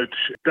 pretty much.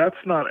 That's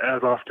not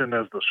as often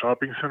as the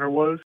shopping center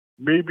was.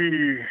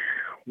 Maybe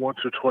once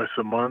or twice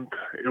a month,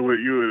 you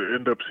would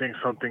end up seeing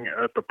something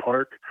at the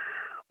park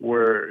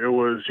where it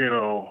was,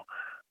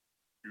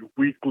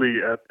 weekly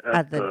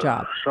at the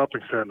job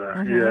shopping center.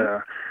 Mm-hmm. Yeah.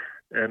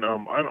 And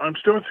I'm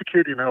still in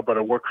security now, but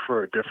I work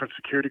for a different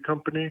security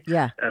company.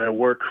 Yeah. And I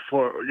work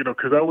for,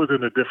 because I was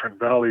in a different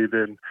valley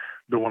than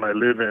the one I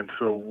live in.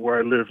 So where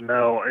I live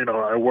now,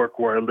 I work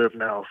where I live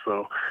now.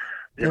 So,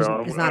 it's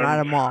not at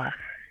a mall.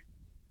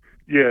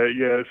 Yeah.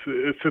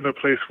 It's in a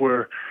place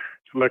where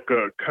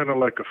kind of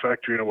like a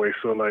factory in a way.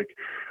 So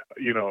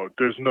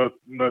there's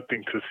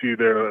nothing to see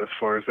there as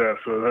far as that.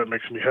 So that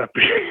makes me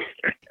happy.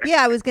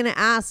 Yeah, I was going to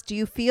ask, do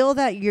you feel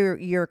that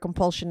your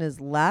compulsion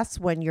is less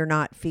when you're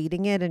not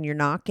feeding it and you're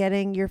not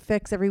getting your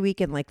fix every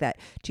weekend like that?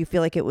 Do you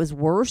feel like it was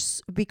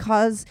worse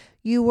because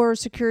you were a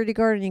security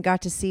guard and you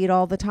got to see it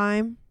all the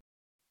time?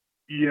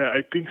 Yeah,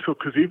 I think so.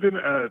 Because even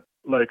at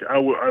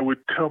I would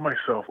tell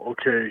myself,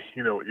 okay,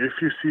 if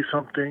you see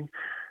something,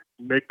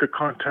 make the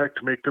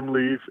contact, make them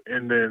leave,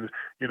 and then,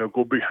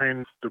 go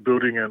behind the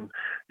building and,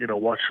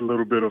 watch a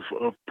little bit of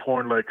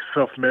porn, like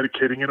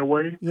self-medicating in a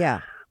way.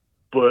 Yeah.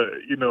 But,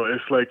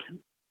 it's like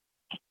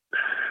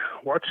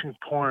watching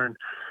porn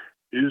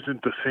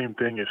isn't the same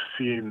thing as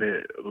seeing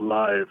it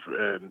live.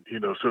 And,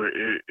 so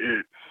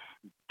it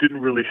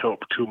didn't really help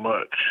too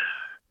much.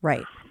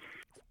 Right.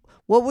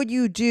 What would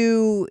you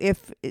do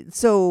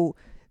so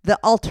the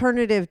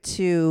alternative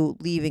to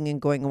leaving and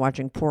going and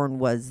watching porn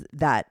was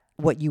that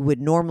what you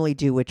would normally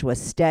do, which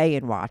was stay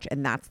and watch,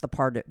 and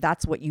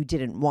that's what you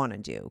didn't want to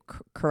do,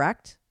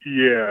 correct?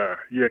 Yeah,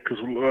 because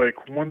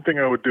one thing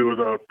I would do is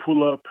I would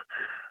pull up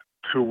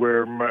to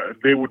where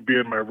they would be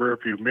in my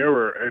rearview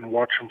mirror and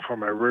watch them from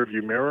my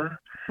rearview mirror.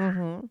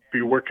 Mm-hmm.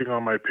 Be working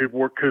on my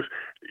paperwork because,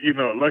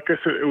 like I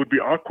said, it would be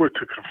awkward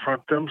to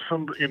confront them.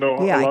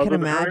 Yeah, I can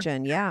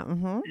imagine. Yeah.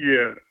 Mm-hmm.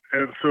 Yeah.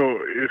 And so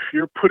if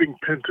you're putting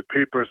pen to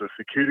paper as a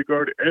security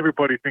guard,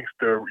 everybody thinks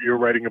you're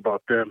writing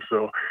about them.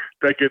 So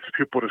that gets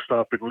people to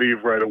stop and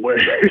leave right away.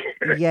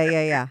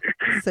 Yeah.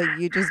 So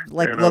you just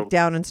look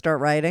down and start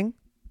writing?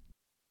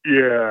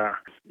 Yeah.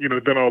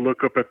 Then I'll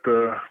look up at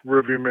the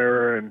rearview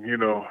mirror and,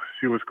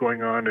 see what's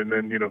going on and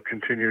then,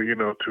 continue,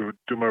 to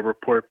do my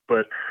report.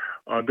 But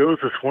there was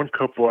this one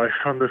couple, I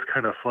found this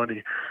kind of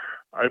funny.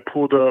 I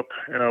pulled up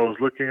and I was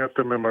looking at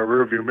them in my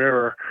rearview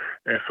mirror.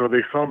 And so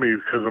they saw me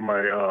because of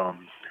my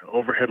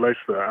overhead lights,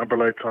 the amber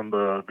lights on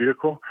the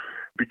vehicle,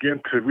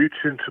 began to reach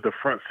into the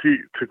front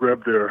seat to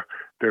grab their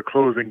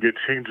clothes and get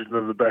changed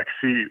into the back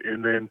seat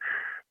and then,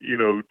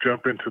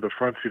 jump into the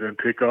front seat and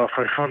take off.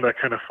 I found that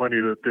kind of funny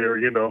that they're,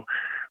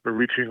 were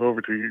reaching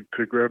over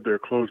to grab their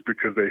clothes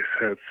because they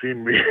had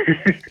seen me.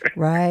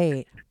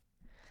 Right.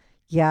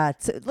 Yeah.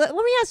 So let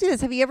me ask you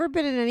this. Have you ever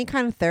been in any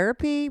kind of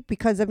therapy?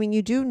 Because,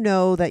 you do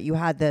know that you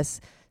had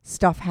this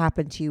stuff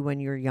happen to you when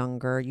you're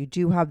younger. You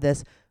do have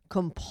this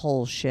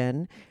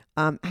compulsion.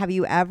 Have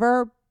you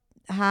ever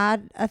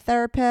had a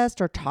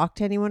therapist or talked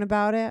to anyone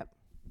about it?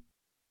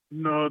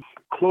 No,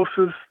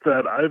 closest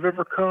that I've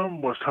ever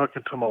come was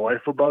talking to my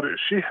wife about it.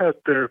 She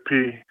had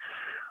therapy.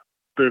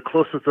 The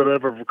closest that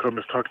I've ever come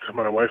is talking to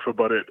my wife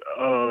about it.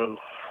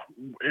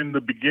 In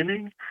the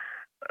beginning,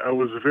 I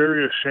was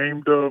very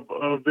ashamed of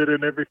it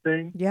and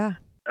everything. Yeah.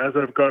 As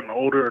I've gotten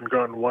older and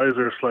gotten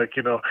wiser, it's like,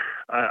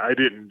 I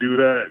didn't do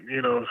that.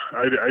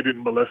 I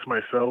didn't molest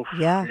myself.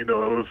 Yeah. It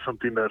was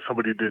something that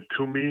somebody did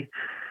to me.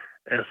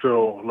 And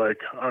so,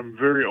 I'm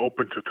very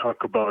open to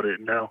talk about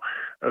it now.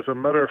 As a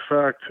matter of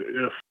fact,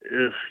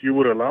 if you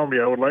would allow me,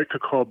 I would like to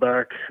call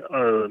back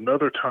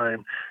another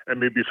time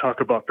and maybe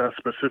talk about that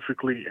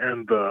specifically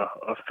and the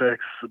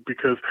effects,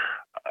 because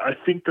I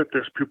think that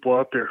there's people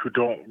out there who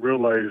don't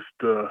realize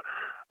the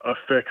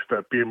effects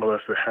that being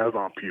molested has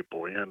on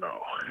people,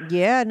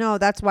 Yeah, no,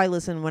 that's why,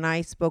 listen, when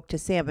I spoke to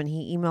Sam and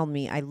he emailed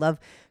me, I love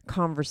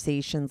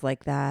conversations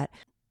like that,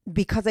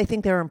 because I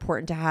think they're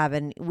important to have.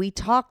 And we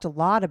talked a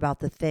lot about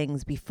the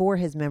things before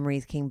his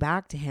memories came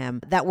back to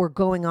him that were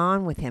going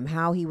on with him,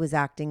 how he was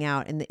acting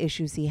out and the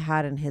issues he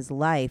had in his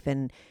life,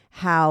 and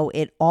how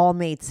it all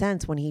made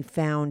sense when he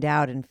found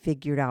out and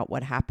figured out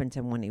what happened to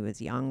him when he was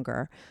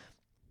younger.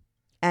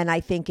 And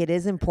I think it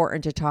is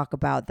important to talk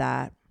about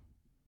that.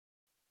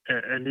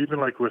 And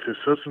even with his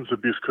substance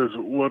abuse, because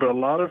what a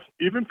lot of,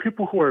 even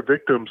people who are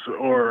victims,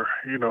 or,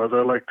 as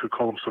I like to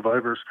call them,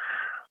 survivors,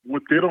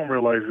 what they don't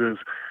realize is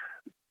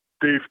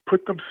they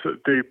put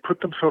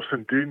themselves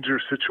in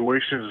dangerous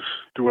situations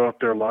throughout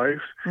their lives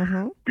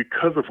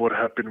because of what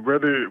happened,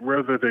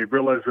 whether they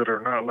realize it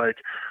or not. Like,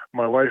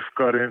 my wife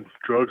got into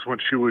drugs when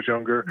she was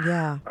younger.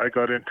 Yeah. I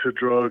got into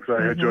drugs.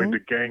 I had joined a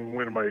gang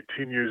in my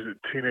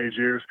teenage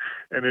years.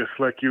 And it's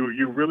like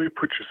you really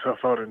put yourself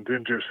out in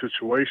dangerous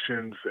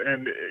situations.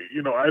 And,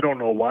 I don't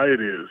know why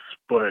it is,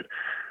 but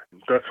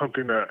that's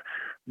something that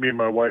me and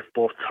my wife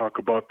both talk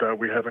about, that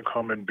we have in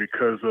common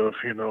because of,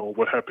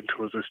 what happened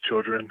to us as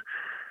children.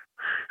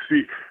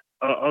 See,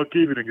 I'll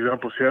give you an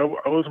example. See, I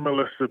was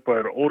molested by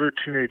an older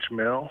teenage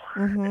male,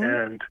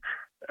 and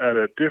at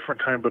a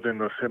different time, but in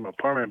the same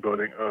apartment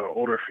building,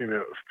 older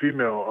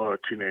female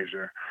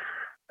teenager.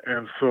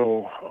 And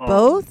so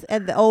both,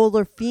 and the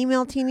older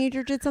female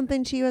teenager did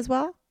something to you as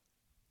well?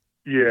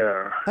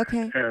 Yeah.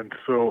 Okay. And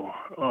so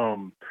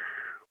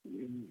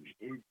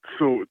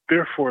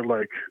therefore,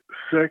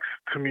 sex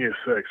to me is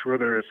sex,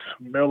 whether it's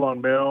male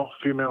on male,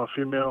 female on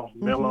female,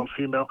 male on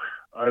female.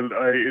 I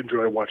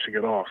enjoy watching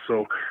it all.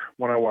 So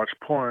when I watch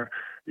porn,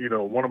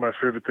 one of my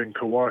favorite things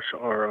to watch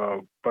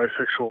are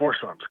bisexual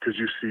foursomes, because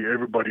you see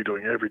everybody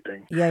doing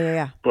everything.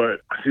 Yeah.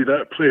 But see,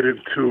 that played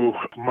into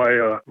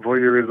my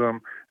voyeurism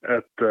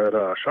at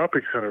that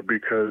shopping center,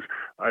 because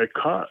I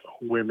caught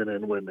women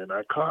and women,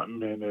 I caught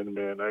men and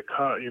men, I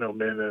caught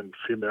men and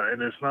female,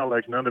 and it's not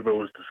like none of it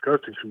was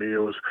disgusting to me. It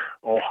was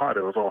all hot.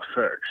 It was all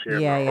sex.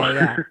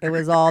 Yeah. It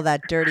was all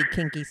that dirty,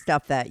 kinky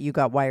stuff that you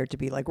got wired to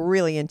be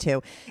really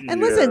into. And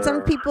listen,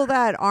 some people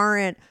that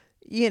aren't,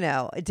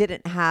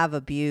 didn't have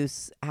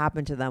abuse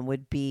happen to them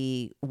would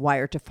be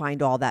wired to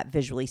find all that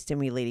visually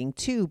stimulating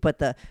too. But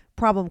the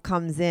problem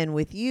comes in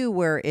with you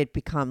where it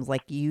becomes,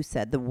 like you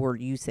said, the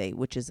word you say,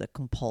 which is a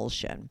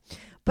compulsion.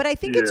 But I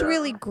think it's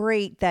really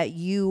great that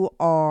you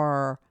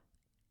are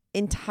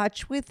in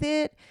touch with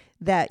it,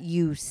 that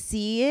you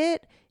see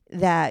it,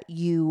 that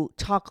you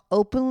talk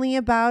openly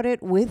about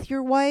it with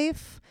your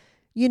wife,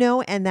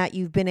 and that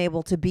you've been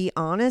able to be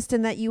honest,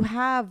 and that you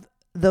have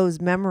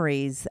those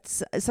memories.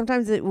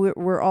 Sometimes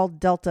we're all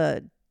dealt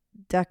a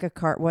deck of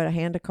a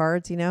hand of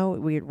cards,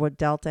 we're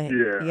dealt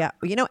a,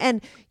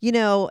 and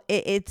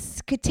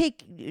it's could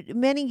take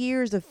many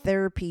years of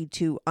therapy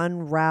to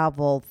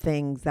unravel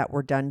things that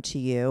were done to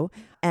you,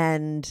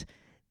 and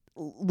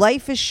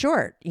life is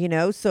short,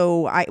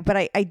 so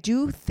I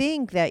do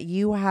think that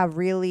you have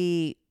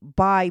really,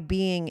 by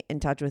being in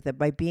touch with it,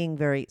 by being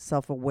very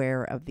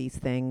self-aware of these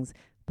things,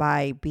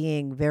 by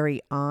being very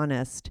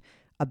honest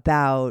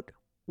about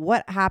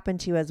what happened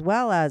to you, as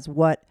well as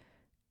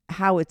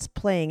how it's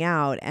playing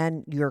out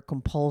and your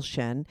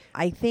compulsion.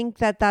 I think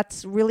that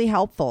that's really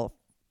helpful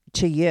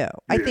to you.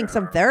 I think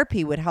some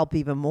therapy would help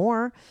even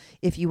more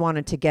if you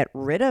wanted to get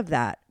rid of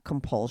that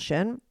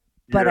compulsion.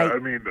 But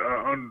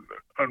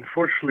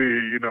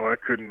unfortunately, I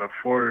couldn't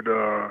afford.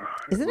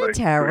 Isn't it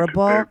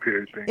terrible?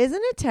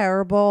 Isn't it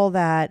terrible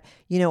that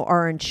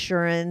our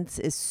insurance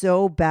is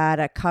so bad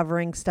at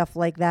covering stuff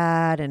like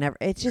that, and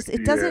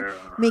it doesn't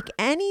make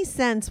any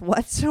sense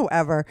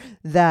whatsoever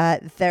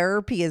that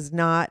therapy is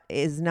not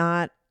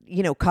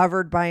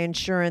covered by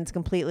insurance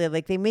completely.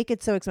 Like, they make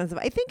it so expensive.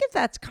 I think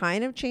that's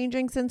kind of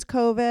changing since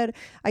COVID.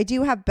 I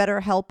do have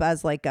BetterHelp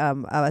as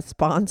a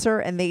sponsor,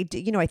 and they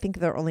do, I think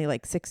they're only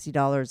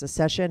 $60 a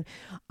session.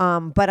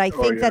 But I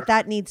think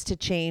that needs to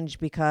change,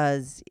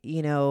 because,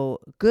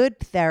 good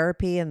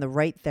therapy and the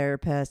right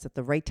therapist at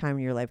the right time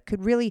in your life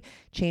could really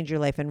change your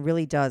life and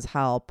really does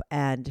help.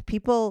 And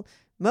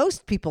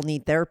most people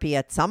need therapy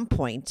at some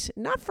point,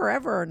 not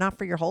forever, not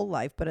for your whole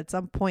life, but at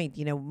some point,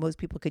 most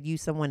people could use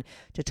someone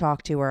to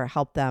talk to or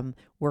help them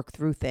work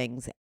through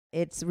things.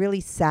 It's really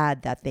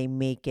sad that they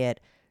make it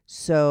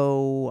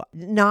so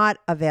not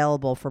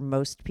available for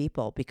most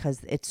people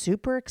because it's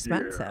super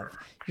expensive,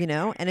 you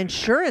know, and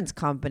insurance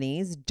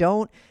companies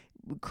don't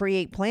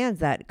create plans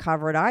that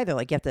cover it either.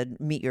 Like you have to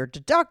meet your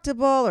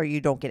deductible or you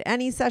don't get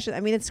any session.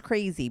 I mean, it's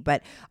crazy,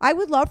 but I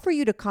would love for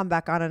you to come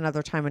back on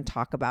another time and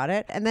talk about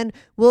it. And then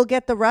we'll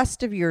get the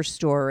rest of your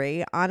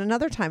story on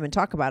another time and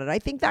talk about it. I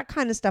think that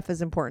kind of stuff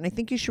is important. I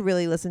think you should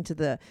really listen to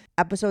the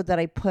episode that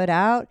I put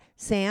out,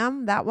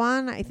 Sam, that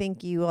one. I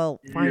think you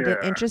will find it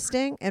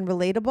interesting and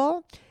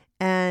relatable.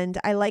 And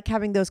I like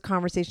having those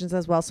conversations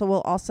as well. So we'll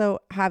also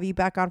have you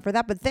back on for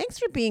that. But thanks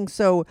for being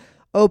so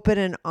open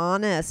and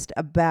honest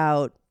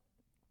about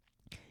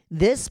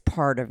this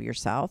part of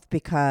yourself,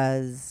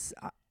 because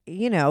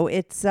you know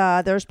it's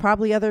there's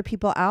probably other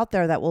people out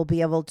there that will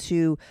be able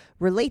to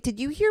relate. Did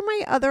you hear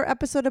my other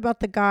episode about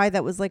the guy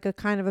that was like a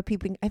kind of a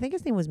peeping? I think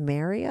his name was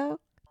Mario.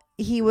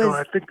 He was. No,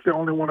 I think the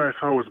only one I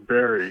saw was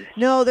Barry.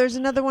 No, there's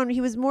another one.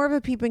 He was more of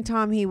a peeping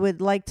Tom. He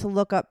would like to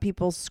look up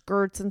people's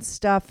skirts and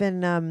stuff.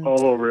 And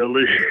oh,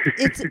 really?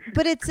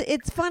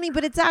 it's funny,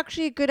 but it's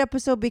actually a good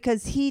episode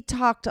because he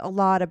talked a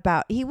lot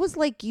about. He was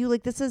like you,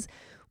 like this is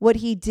what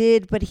he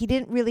did, but he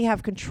didn't really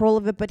have control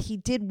of it, but he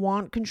did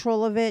want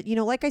control of it. You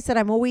know, like I said,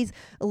 I'm always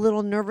a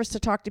little nervous to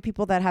talk to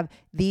people that have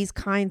these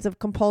kinds of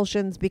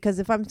compulsions, because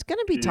if I'm going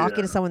to be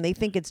talking to someone, they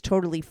think it's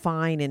totally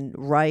fine and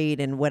right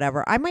and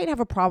whatever. I might have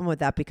a problem with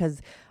that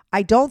because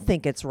I don't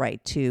think it's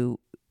right to,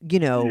 you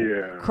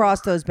know,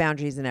 cross those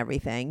boundaries and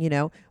everything, you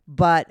know,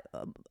 but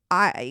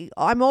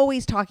I'm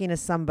always talking to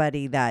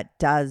somebody that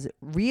does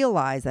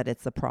realize that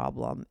it's a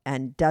problem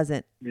and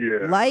doesn't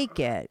like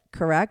it,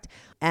 correct?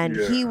 And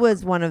he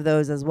was one of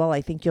those as well.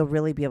 I think you'll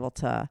really be able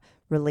to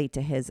relate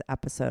to his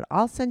episode.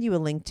 I'll send you a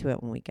link to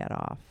it when we get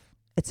off.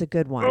 It's a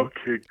good one. Okay,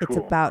 cool. It's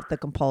about the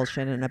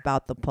compulsion and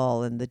about the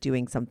pull and the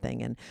doing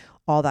something and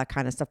all that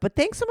kind of stuff. But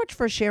thanks so much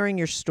for sharing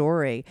your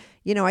story.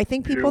 You know, I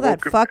think people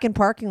that fuck in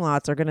parking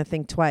lots are going to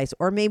think twice,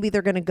 or maybe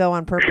they're going to go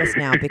on purpose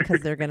now because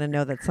they're going to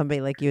know that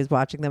somebody like you is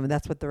watching them and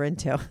that's what they're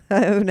into.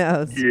 Who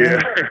knows? Yeah.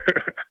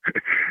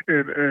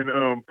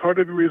 and part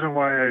of the reason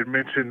why I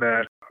mentioned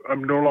that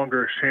I'm no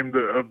longer ashamed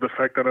of the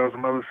fact that I was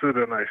molested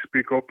and I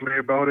speak openly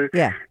about it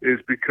is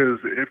because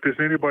if there's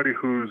anybody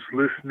who's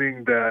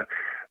listening that,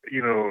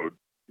 you know,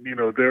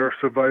 they're a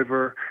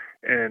survivor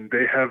and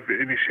they have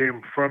any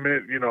shame from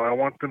it, you know, I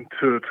want them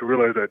to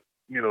realize that,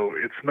 you know,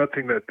 it's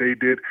nothing that they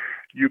did.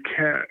 You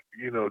can't,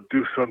 you know,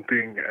 do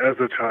something as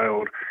a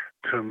child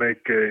to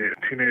make a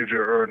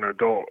teenager or an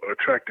adult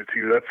attracted to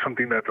you. That's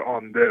something that's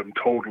on them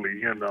totally,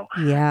 you know.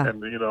 Yeah.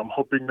 And, you know, I'm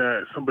hoping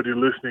that somebody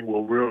listening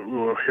will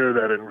hear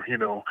that and, you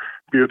know,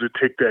 be able to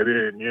take that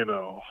in, you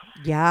know.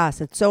 Yes,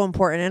 it's so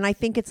important. And I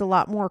think it's a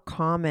lot more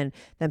common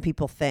than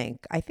people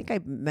think. I think I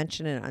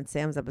mentioned it on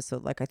Sam's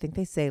episode. Like, I think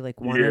they say like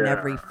 1 in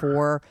every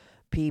 4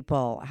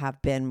 people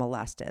have been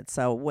molested.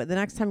 So the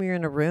next time you're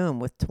in a room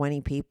with 20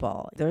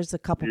 people, there's a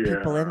couple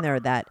people in there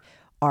that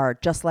are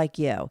just like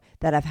you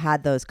that have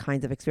had those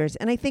kinds of experiences.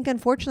 And I think,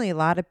 unfortunately, a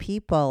lot of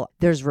people,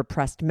 there's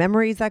repressed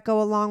memories that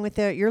go along with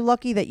it. You're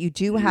lucky that you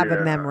do have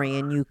a memory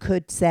and you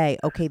could say,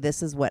 okay,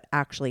 this is what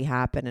actually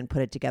happened and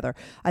put it together.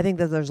 I think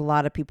that there's a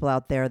lot of people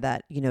out there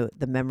that, you know,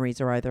 the memories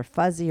are either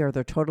fuzzy or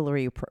they're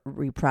totally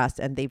repressed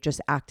and they've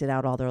just acted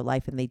out all their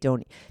life and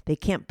they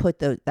can't put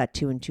that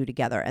 2 and 2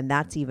 together. And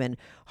that's even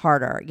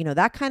harder. You know,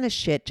 that kind of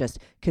shit just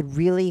could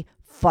really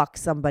fuck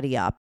somebody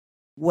up.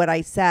 What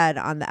I said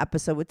on the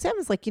episode with Sam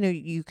is like, you know,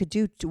 you could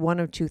do one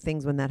of two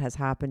things when that has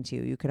happened to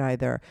you. You could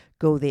either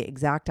go the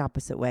exact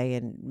opposite way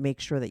and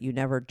make sure that you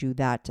never do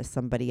that to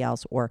somebody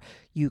else, or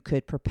you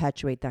could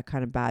perpetuate that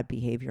kind of bad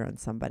behavior on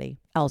somebody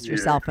else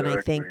yourself. Exactly. And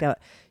I think,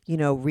 you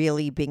know,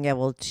 really being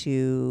able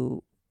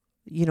to,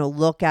 you know,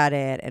 look at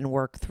it and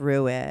work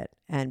through it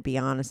and be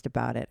honest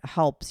about it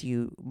helps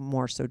you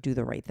more so do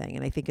the right thing.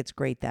 And I think it's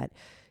great that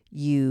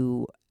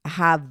you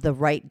have the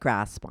right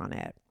grasp on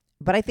it.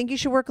 But I think you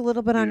should work a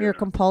little bit on your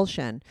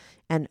compulsion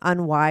and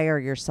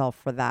unwire yourself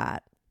for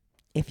that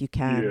if you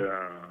can.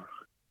 Yeah.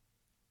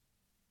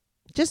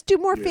 Just do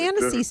more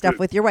fantasy stuff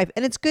with your wife.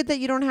 And it's good that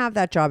you don't have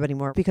that job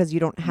anymore because you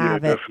don't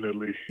have it.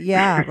 Definitely.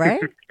 Yeah,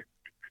 right?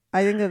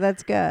 I think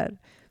that's good.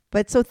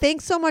 But so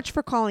thanks so much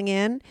for calling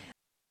in.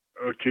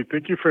 Okay,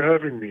 thank you for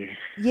having me.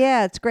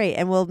 Yeah, it's great.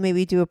 And we'll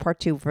maybe do a part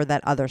 2 for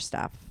that other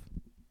stuff.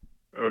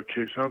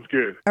 Okay, sounds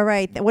good. All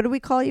right. What do we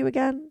call you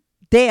again?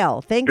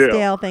 Dale. Thanks,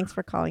 Dale. Thanks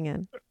for calling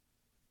in.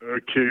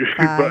 Okay,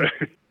 bye.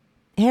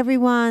 Hey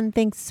everyone,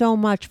 thanks so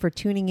much for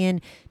tuning in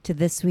to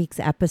this week's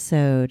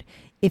episode.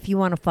 If you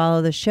want to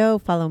follow the show,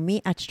 follow me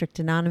at Strict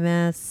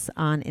Anonymous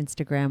on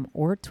Instagram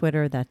or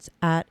Twitter. That's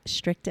at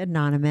Strict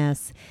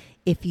Anonymous.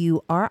 If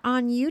you are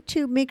on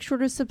YouTube, make sure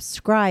to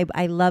subscribe.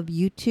 I love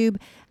YouTube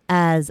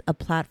as a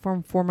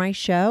platform for my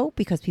show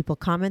because people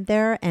comment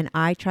there and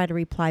I try to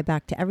reply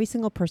back to every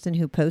single person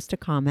who posts a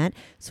comment.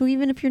 So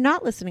even if you're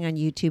not listening on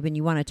YouTube and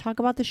you want to talk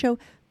about the show,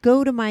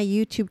 go to my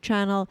YouTube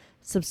channel,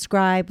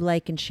 subscribe,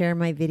 like, and share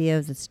my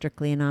videos at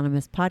Strictly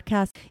Anonymous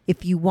Podcast.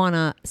 If you want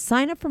to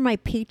sign up for my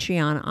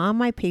Patreon, on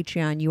my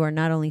Patreon, you are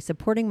not only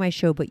supporting my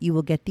show, but you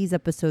will get these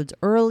episodes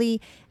early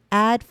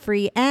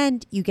ad-free,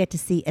 and you get to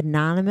see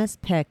anonymous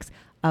pics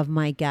of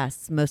my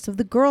guests. Most of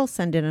the girls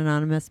send in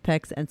anonymous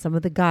pics and some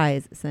of the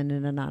guys send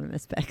in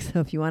anonymous pics. So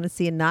if you want to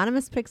see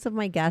anonymous pics of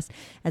my guests,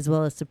 as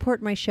well as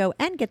support my show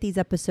and get these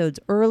episodes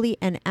early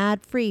and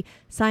ad-free,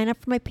 sign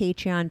up for my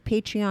Patreon,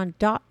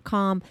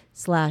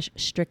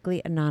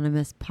 patreon.com/Strictly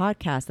Anonymous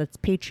Podcast. That's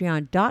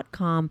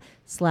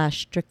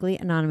patreon.com/Strictly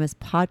Anonymous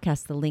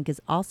Podcast. The link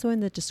is also in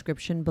the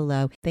description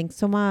below. Thanks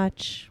so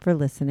much for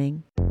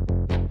listening.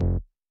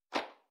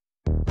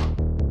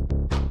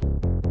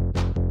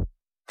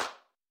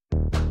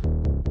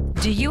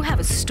 Do you have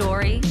a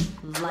story,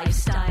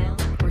 lifestyle,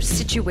 or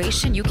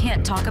situation you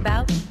can't talk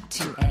about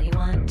to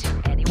anyone?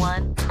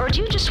 Or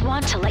do you just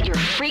want to let your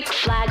freak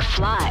flag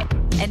fly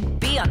and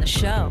be on the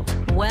show?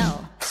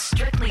 Well,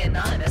 Strictly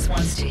Anonymous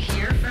wants to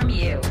hear from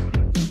you.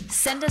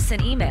 Send us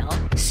an email,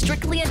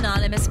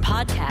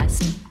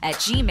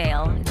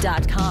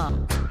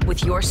 strictlyanonymouspodcast@gmail.com,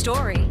 with your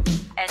story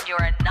and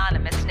your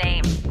anonymous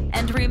name.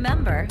 And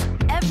remember,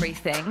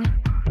 everything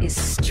is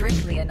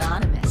strictly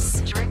anonymous.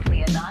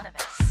 Strictly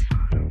Anonymous.